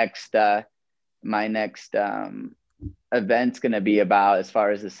what my next event's going to be about, as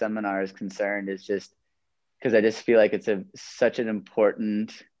far as the seminar is concerned, is just because I just feel like it's such an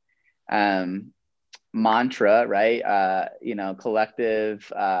important, mantra, right?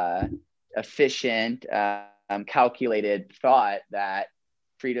 Collective, efficient, calculated thought that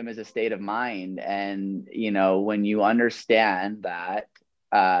freedom is a state of mind. And, when you understand that,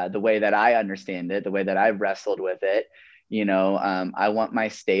 the way that I understand it, the way that I've wrestled with it, I want my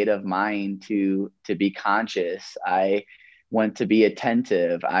state of mind to be conscious. I want to be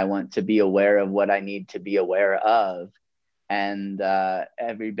attentive. I want to be aware of what I need to be aware of. And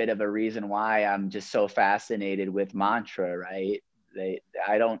every bit of a reason why I'm just so fascinated with mantra, right?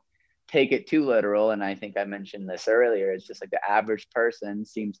 I don't take it too literal. And I think I mentioned this earlier. It's just like the average person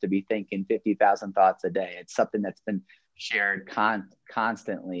seems to be thinking 50,000 thoughts a day. It's something that's been shared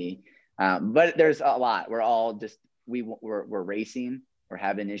constantly. But there's a lot. We're all just, we're racing. We're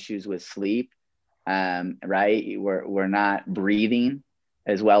having issues with sleep, right? We're not breathing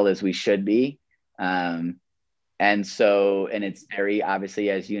as well as we should be. And it's very, obviously,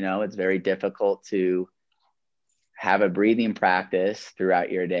 as you know, it's very difficult to have a breathing practice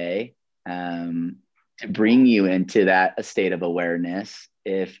throughout your day, to bring you into a state of awareness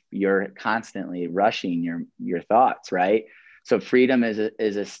if you're constantly rushing your thoughts, right? So freedom is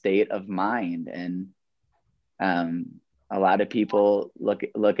a state of mind. And a lot of people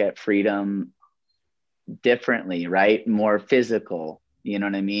look at freedom differently, right? More physical. You know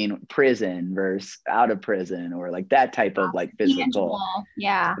what I mean? Prison versus out of prison, or like that type of like physical.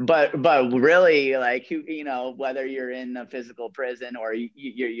 Yeah. But really, like, whether you're in a physical prison or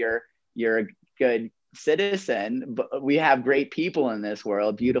you're a good citizen, but we have great people in this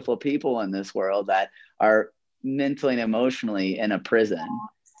world, beautiful people in this world that are mentally and emotionally in a prison.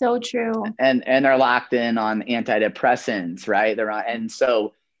 So true. And they're locked in on antidepressants, right? And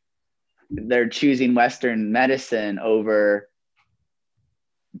so they're choosing Western medicine over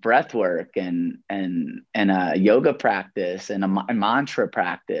breath work and a yoga practice and a mantra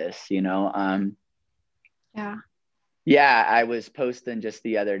practice, Yeah, I was posting just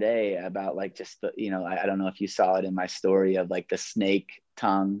the other day about like just the, I don't know if you saw it in my story of like the snake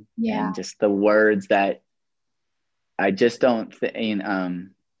tongue, and just the words that I just don't think,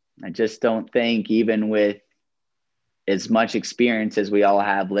 even with as much experience as we all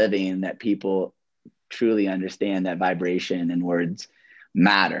have living, that people truly understand that vibration and words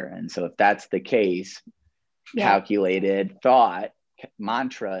matter. And so if that's the case, calculated thought,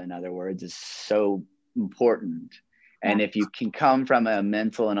 mantra, in other words, is so important. And if you can come from a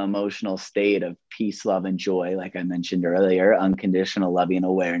mental and emotional state of peace, love, and joy, like I mentioned earlier, unconditional loving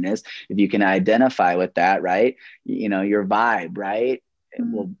awareness, if you can identify with that, right, your vibe, right,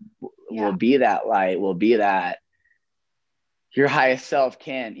 will be that light, will be that your highest self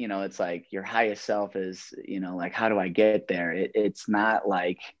can, it's like your highest self is, like, how do I get there? It's not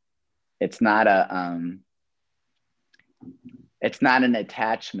an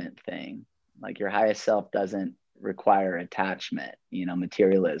attachment thing. Like your highest self doesn't require attachment,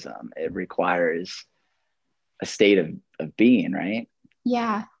 materialism. It requires a state of being, right?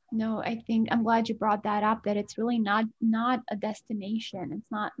 Yeah. No, I think I'm glad you brought that up, that it's really not a destination.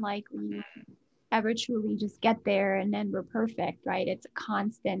 It's not like we ever truly just get there and then we're perfect, right? It's a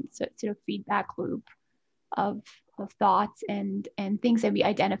constant sort of feedback loop of thoughts and things that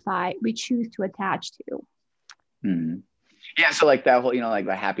we choose to attach to. Mm-hmm. Yeah. So like that whole, like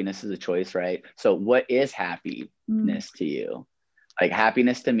the happiness is a choice, right? So what is happiness to you? Like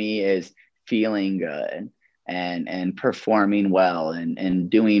happiness to me is feeling good, and performing well and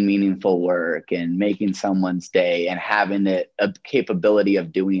doing meaningful work and making someone's day and having a capability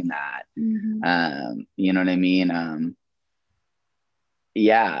of doing that. You know what I mean?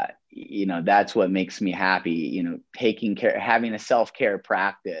 Yeah, you know, that's what makes me happy, you know, taking care, having a self-care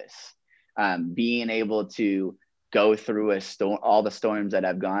practice, being able to go through a storm, all the storms that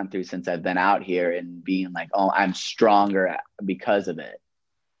I've gone through since I've been out here, and being like, oh, I'm stronger because of it.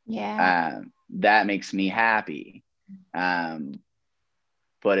 Yeah. That makes me happy. But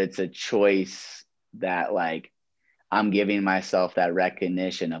it's a choice that, like, I'm giving myself that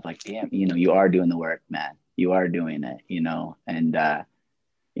recognition of like, damn, you know, you are doing the work, man. You are doing it, you know. And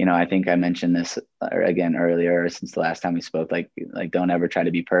you know, I think I mentioned this again earlier, since the last time we spoke, like don't ever try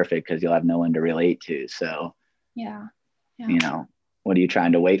to be perfect, because you'll have no one to relate to. So Yeah. you know, what are you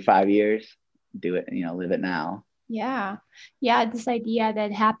trying to wait 5 years? Do it, you know, live it now. Yeah. Yeah. This idea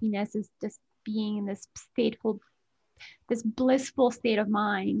that happiness is just being in this this blissful state of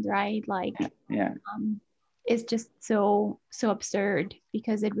mind, right? Like, yeah. Is just so absurd,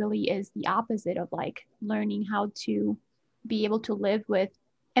 because it really is the opposite of like learning how to be able to live with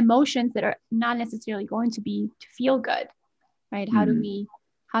emotions that are not necessarily going to feel good, right? How do we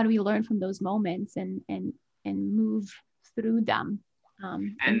learn from those moments and move through them?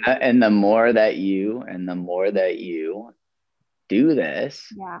 And the more that you do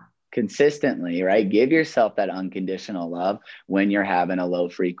this consistently, right? Give yourself that unconditional love when you're having a low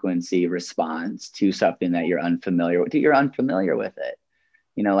frequency response to something that you're unfamiliar with. You're unfamiliar with it,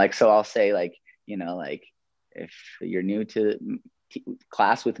 you know, like, so I'll say, like, you know, like, if you're new to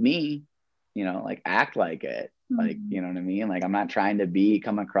class with me, you know, like, act like it, like, you know what I mean? Like, I'm not trying to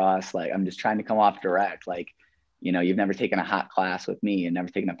come across like, I'm just trying to come off direct. Like, you know, you've never taken a hot class with me and never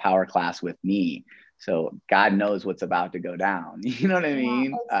taken a power class with me. So God knows what's about to go down. You know what I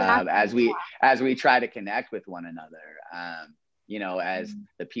mean? Exactly. As we try to connect with one another, you know, as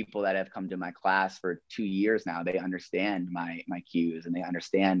the people that have come to my class for 2 years now, they understand my cues, and they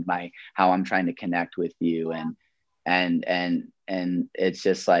understand how I'm trying to connect with you. And it's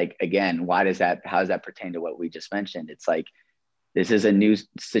just like, again, how does that pertain to what we just mentioned? It's like, this is a new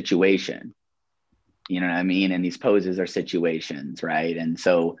situation. You know what I mean? And these poses are situations, right? And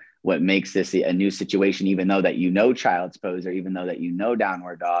so what makes this a new situation, even though that, you know, child's pose, or even though that, you know,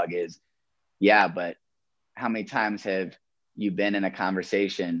 downward dog, is, yeah, but how many times have you been in a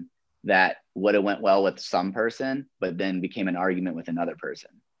conversation that would have went well with some person, but then became an argument with another person?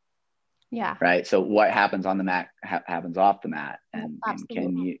 Yeah. Right. So what happens on the mat happens off the mat. And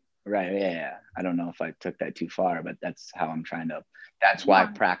can you, right. Yeah. I don't know if I took that too far, but that's how I'm trying to, that's why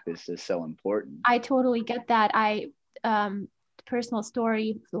practice is so important. I totally get that. Personal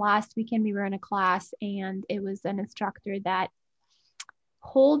story, last weekend we were in a class, and it was an instructor that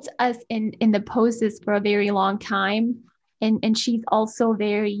holds us in the poses for a very long time. And she's also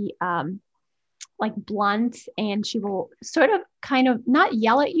very, like, blunt, and she will sort of kind of not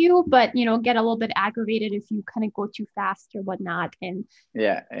yell at you, but, you know, get a little bit aggravated if you kind of go too fast or whatnot. And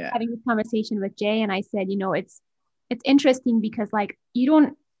having this conversation with Jay, and I said, you know, it's interesting because, like,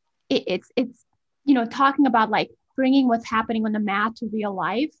 it's you know, talking about like bringing what's happening on the mat to real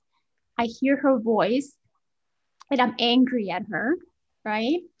life. I hear her voice and I'm angry at her,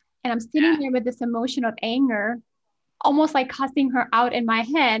 right? And I'm sitting there with this emotion of anger, almost like cussing her out in my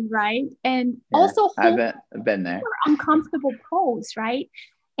head, right? And also I've been there. Uncomfortable pose, right?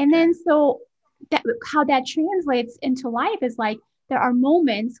 And then so how that translates into life is like, there are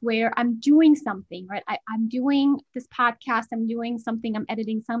moments where I'm doing something, right? I'm doing this podcast, I'm doing something, I'm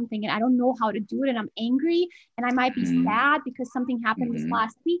editing something, and I don't know how to do it, and I'm angry, and I might be sad because something happened this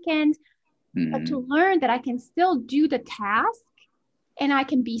last weekend. But to learn that I can still do the task and I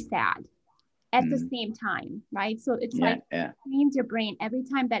can be sad at the same time, right? So it's like, it trains your brain every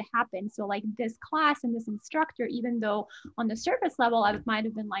time that happens. So like this class and this instructor, even though on the surface level, I might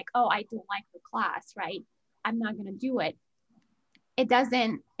have been like, oh, I don't like the class, right? I'm not going to do it. It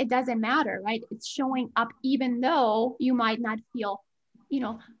doesn't matter, right? It's showing up, even though you might not feel, you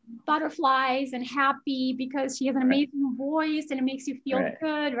know, butterflies and happy, because she has an amazing voice and it makes you feel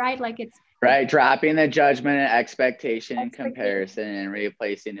good, right? Like it's dropping the judgment and expectation and comparison, and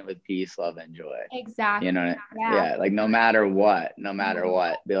replacing it with peace, love, and joy. Exactly. You know, like no matter what,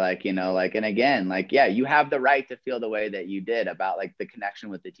 be like, you know, like, and again, like, you have the right to feel the way that you did about like the connection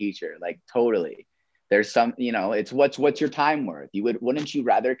with the teacher, like totally. There's some, you know, it's what's your time worth? Wouldn't you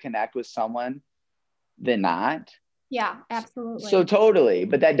rather connect with someone than not? Yeah, absolutely. So totally,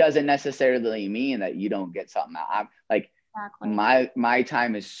 but that doesn't necessarily mean that you don't get something out. Like, my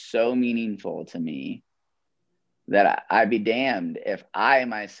time is so meaningful to me that I'd be damned if I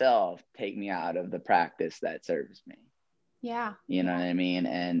myself take me out of the practice that serves me. Yeah. You know what I mean?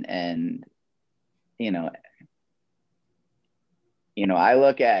 And, you know, I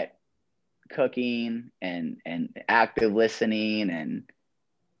look at cooking and active listening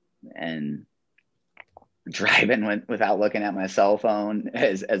and driving without looking at my cell phone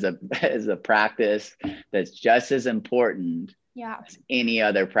as a practice that's just as important as any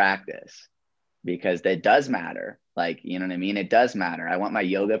other practice, because that does matter. Like, you know what I mean? It does matter. I want my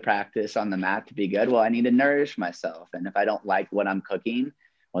yoga practice on the mat to be good. Well, I need to nourish myself. And if I don't like what I'm cooking,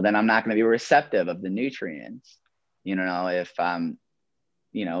 well, then I'm not going to be receptive of the nutrients. You know, if I'm,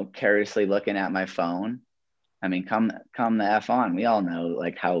 carelessly looking at my phone, I mean, come the F on. We all know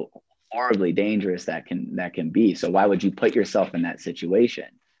like how horribly dangerous that can be. So why would you put yourself in that situation?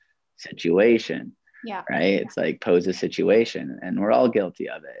 Yeah. Right. It's like pose a situation, and we're all guilty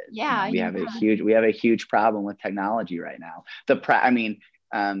of it. Yeah. We have a huge problem with technology right now.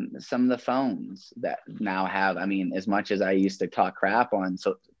 Some of the phones that now have, as much as I used to talk crap on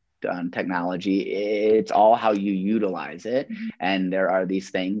technology, it's all how you utilize it. Mm-hmm. And there are these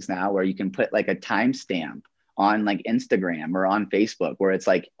things now where you can put like a timestamp on like Instagram or on Facebook where it's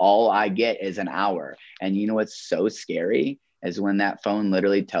like, all I get is an hour. And you know what's so scary is when that phone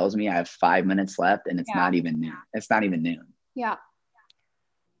literally tells me I have 5 minutes left and it's not even noon. It's not even noon. Yeah,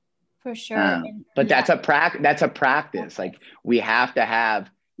 for sure. But that's a practice. Like, we have to have,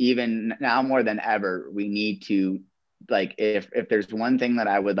 even now more than ever, we need to, like, if there's one thing that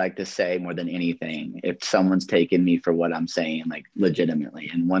I would like to say more than anything, if someone's taken me for what I'm saying, like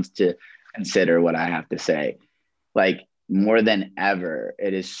legitimately, and wants to consider what I have to say, like, more than ever,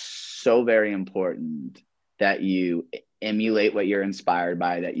 it is so very important that you emulate what you're inspired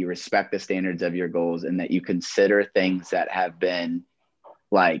by, that you respect the standards of your goals, and that you consider things that have been,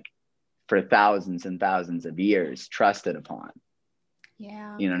 like, for thousands and thousands of years trusted upon.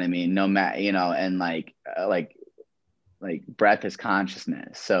 Yeah. You know what I mean? No matter, and like breath is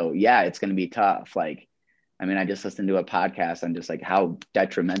consciousness. So yeah, it's going to be tough. Like, I just listened to a podcast on just like how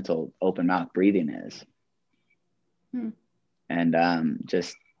detrimental open mouth breathing is. And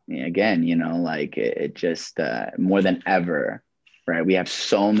just, again, like it just more than ever, right? We have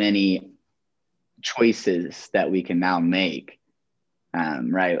so many choices that we can now make,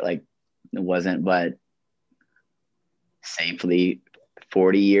 right? Like, it wasn't but safely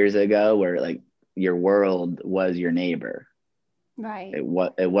 40 years ago where like your world was your neighbor. Right. It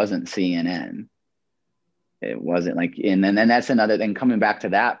wasn't CNN. It wasn't like, and then that's another thing, coming back to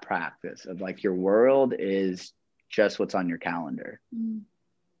that practice of like, your world is just what's on your calendar.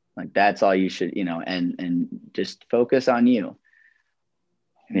 Like, that's all you should, and just focus on you.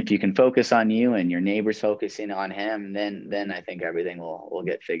 And if you can focus on you and your neighbor's focusing on him, then I think everything will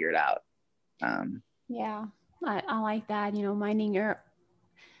get figured out. Yeah, I like that. Minding your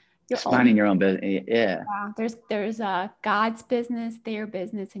minding your own business. Yeah. There's God's business, their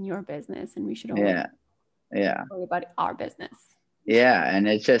business, and your business, and we should only worry about our business. Yeah, and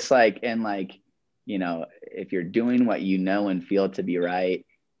it's just like, and like, if you're doing what you know and feel to be right,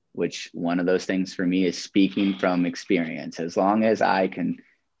 which one of those things for me is speaking from experience. As long as I can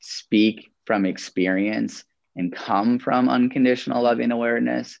speak from experience and come from unconditional loving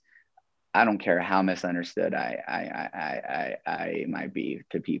awareness, I don't care how misunderstood I might be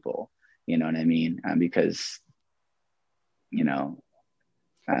to people. You know what I mean? Because,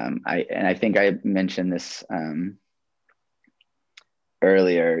 I think I mentioned this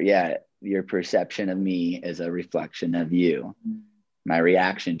earlier. Yeah, your perception of me is a reflection of you. My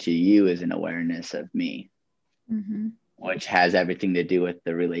reaction to you is an awareness of me, which has everything to do with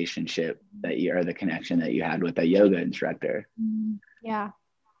the relationship that you, or the connection that you had with a yoga instructor. Yeah.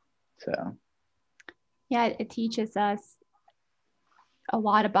 So, yeah, it teaches us a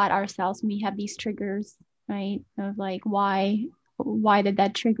lot about ourselves when we have these triggers, right? Of like, why did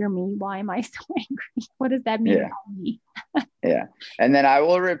that trigger me? Why am I so angry? What does that mean about me? Yeah. And then I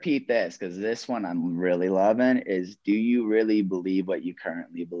will repeat this, because this one I'm really loving, is, do you really believe what you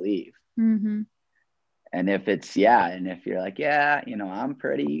currently believe? And if it's, and if you're like, I'm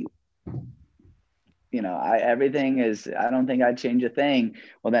pretty, everything is, I don't think I'd change a thing.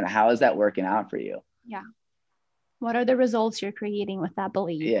 Well, then how is that working out for you? Yeah. What are the results you're creating with that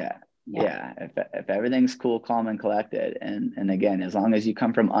belief? Yeah. If everything's cool, calm, and collected, and again, as long as you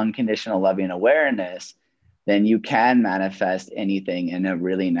come from unconditional loving awareness, then you can manifest anything in a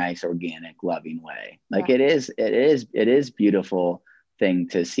really nice, organic, loving way. Like, it is beautiful thing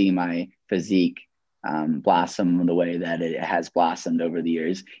to see my physique blossom the way that it has blossomed over the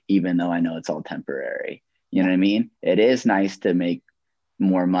years, even though I know it's all temporary. You know what I mean? It is nice to make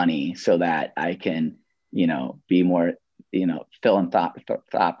more money so that I can be more, philanthropic.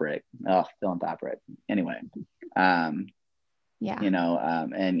 Anyway, and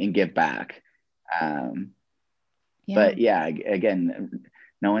give back. But yeah, again,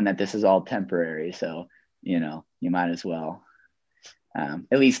 knowing that this is all temporary. So, you might as well,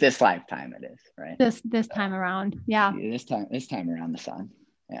 at least this lifetime it is, right? This time around. Yeah. This time around the sun.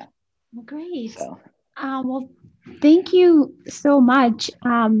 Yeah. Well, great. So, well, thank you so much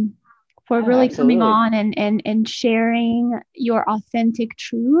for really coming on and sharing your authentic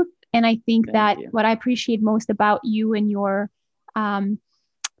truth. And I think that what I appreciate most about you and your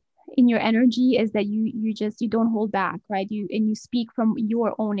in your energy is that you don't hold back, right? You speak from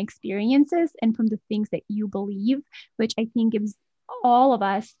your own experiences and from the things that you believe, which I think gives all of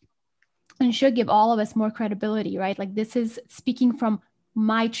us and should give all of us more credibility, right? Like, this is speaking from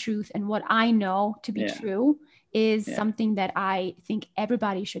my truth, and what I know to be true is something that I think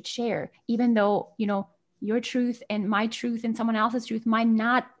everybody should share, even though, your truth and my truth and someone else's truth might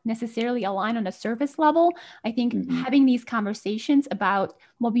not necessarily align on a surface level. I think having these conversations about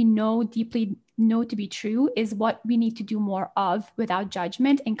what we deeply know to be true is what we need to do more of, without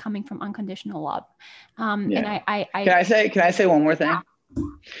judgment and coming from unconditional love. And can I say one more thing? Yeah.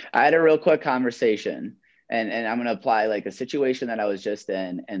 I had a real quick conversation, and I'm going to apply like a situation that I was just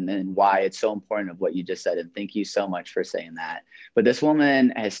in, and then why it's so important of what you just said. And thank you so much for saying that. But this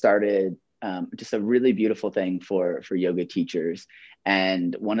woman has started just a really beautiful thing for yoga teachers.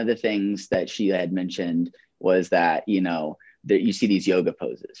 And one of the things that she had mentioned was that, that you see these yoga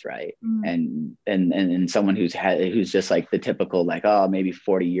poses, right? And someone who's just like the typical, like, oh, maybe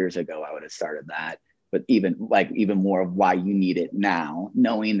 40 years ago, I would have started that. But even more of why you need it now,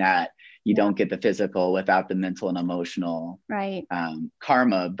 knowing that you don't get the physical without the mental and emotional, right?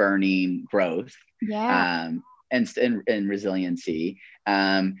 Karma burning growth, and resiliency.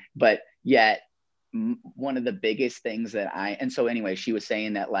 But yet, one of the biggest things so anyway, she was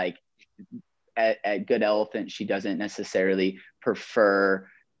saying that, like, at Good Elephant, she doesn't necessarily prefer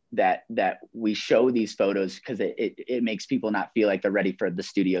that we show these photos because it makes people not feel like they're ready for the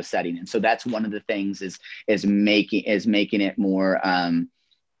studio setting. And so that's one of the things is making it more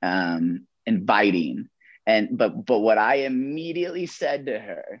inviting. But what I immediately said to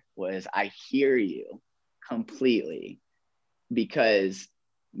her was, I hear you completely, because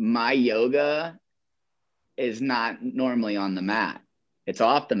my yoga is not normally on the mat. It's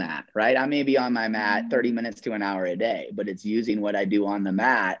off the mat, right? I may be on my mat 30 minutes to an hour a day, but it's using what I do on the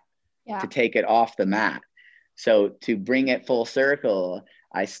mat to take it off the mat. So to bring it full circle,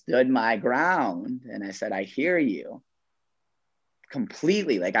 I stood my ground and I said, I hear you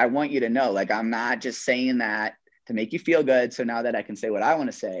completely. Like, I want you to know, like, I'm not just saying that to make you feel good, so now that I can say what I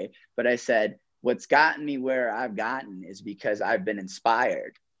want to say, but I said, what's gotten me where I've gotten is because I've been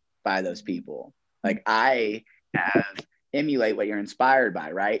inspired by those people. Like, I have emulate what you're inspired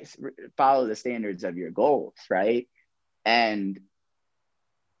by, right? Follow the standards of your goals, right? And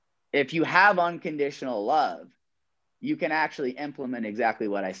if you have unconditional love, you can actually implement exactly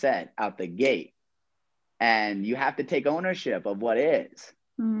what I said out the gate. And you have to take ownership of what is.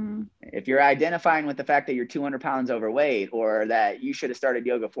 If you're identifying with the fact that you're 200 pounds overweight, or that you should have started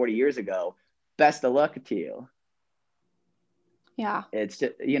yoga 40 years ago, best of luck to you. Yeah. It's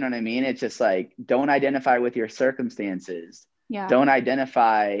just, you know what I mean? It's just like, don't identify with your circumstances. Yeah. Don't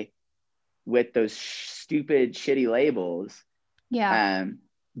identify with those stupid, shitty labels. Yeah.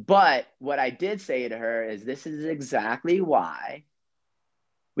 But what I did say to her is, this is exactly why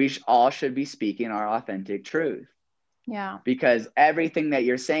we all should be speaking our authentic truth. Yeah. Because everything that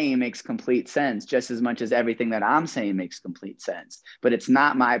you're saying makes complete sense, just as much as everything that I'm saying makes complete sense. But it's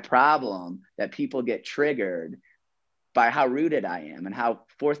not my problem that people get triggered by how rooted I am and how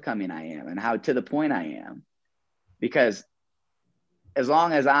forthcoming I am and how to the point I am. Because as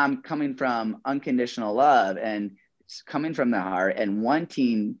long as I'm coming from unconditional love and coming from the heart and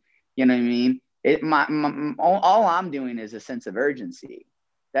wanting, you know what I mean? All I'm doing is a sense of urgency.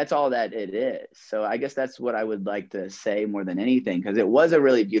 That's all that it is. So I guess that's what I would like to say more than anything, because it was a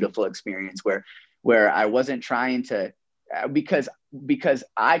really beautiful experience where I wasn't trying to, because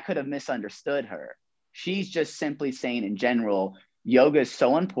I could have misunderstood her. She's just simply saying, in general, yoga is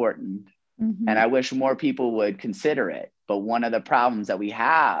so important, and I wish more people would consider it. But one of the problems that we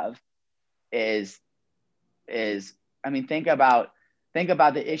have is I mean, think about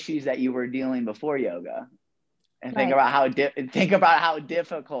the issues that you were dealing before yoga, and think about how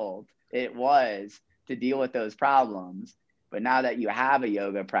difficult it was to deal with those problems. But now that you have a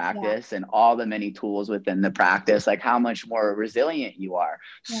yoga practice and all the many tools within the practice, like, how much more resilient you are.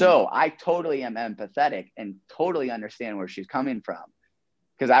 Yeah. So I totally am empathetic and totally understand where she's coming from,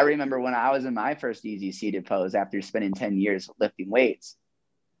 Because I remember when I was in my first easy seated pose after spending 10 years lifting weights,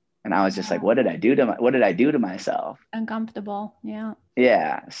 and I was just like, what did I do to myself? Uncomfortable. Yeah.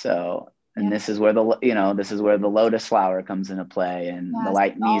 Yeah. So, and this is where this is where the lotus flower comes into play, and the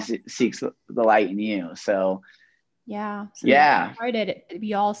light in me seeks the light in you. So, yeah. So yeah.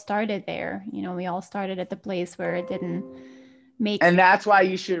 We all started there. We all started at the place where it didn't make sense. And that's why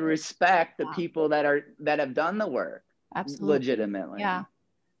you should respect the people that have done the work. Absolutely. Legitimately. Yeah.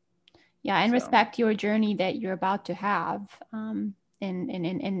 Yeah. And respect your journey that you're about to have. And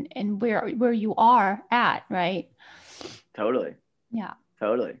where you are at, right? Totally. Yeah.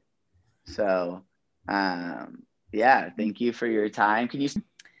 Totally. So, yeah, thank you for your time.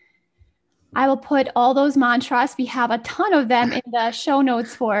 I will put all those mantras. We have a ton of them in the show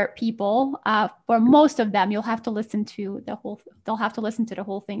notes for people. For most of them, you'll have to listen to they'll have to listen to the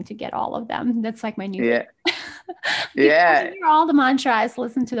whole thing to get all of them. That's like my new thing. Yeah. Hear all the mantras,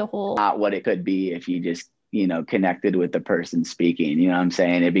 listen to the whole. Not what it could be if you just, connected with the person speaking, you know what I'm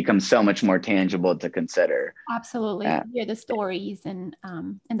saying? It becomes so much more tangible to consider. Absolutely. Hear the stories and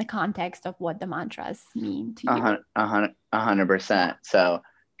the context of what the mantras mean to you. 100%. So,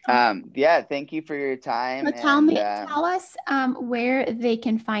 yeah, thank you for your time. So tell us where they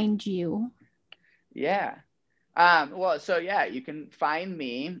can find you. Yeah. Well, so yeah, you can find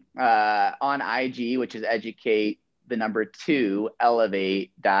me on IG, which is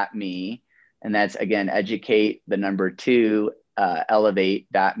educate2elevate.me. And that's, again,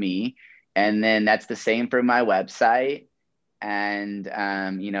 educate2elevate.me. And then that's the same for my website. And,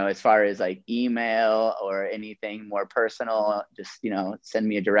 as far as like email or anything more personal, just, send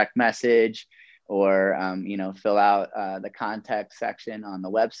me a direct message or, fill out the contact section on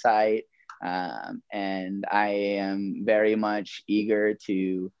the website. And I am very much eager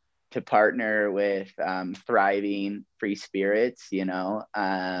to partner with thriving free spirits,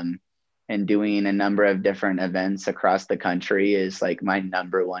 and doing a number of different events across the country is like my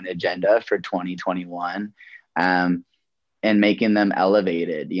number one agenda for 2021. And making them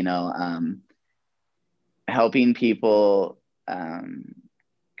elevated, helping people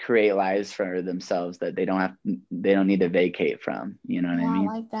create lives for themselves that they don't need to vacate from, you know what I mean?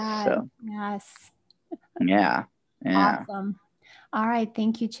 I like that. So, yes. Yeah. Awesome. All right.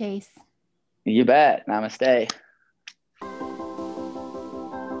 Thank you, Chase. You bet. Namaste.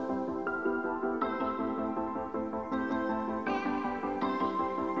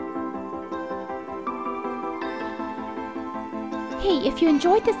 Hey, if you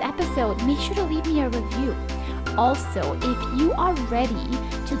enjoyed this episode, make sure to leave me a review. Also, if you are ready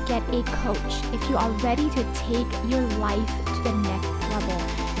to get a coach, if you are ready to take your life to the next level,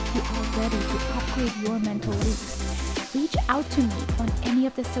 if you are ready to upgrade your mental leaps, reach out to me on any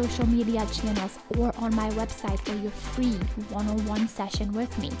of the social media channels or on my website for your free one-on-one session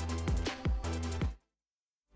with me.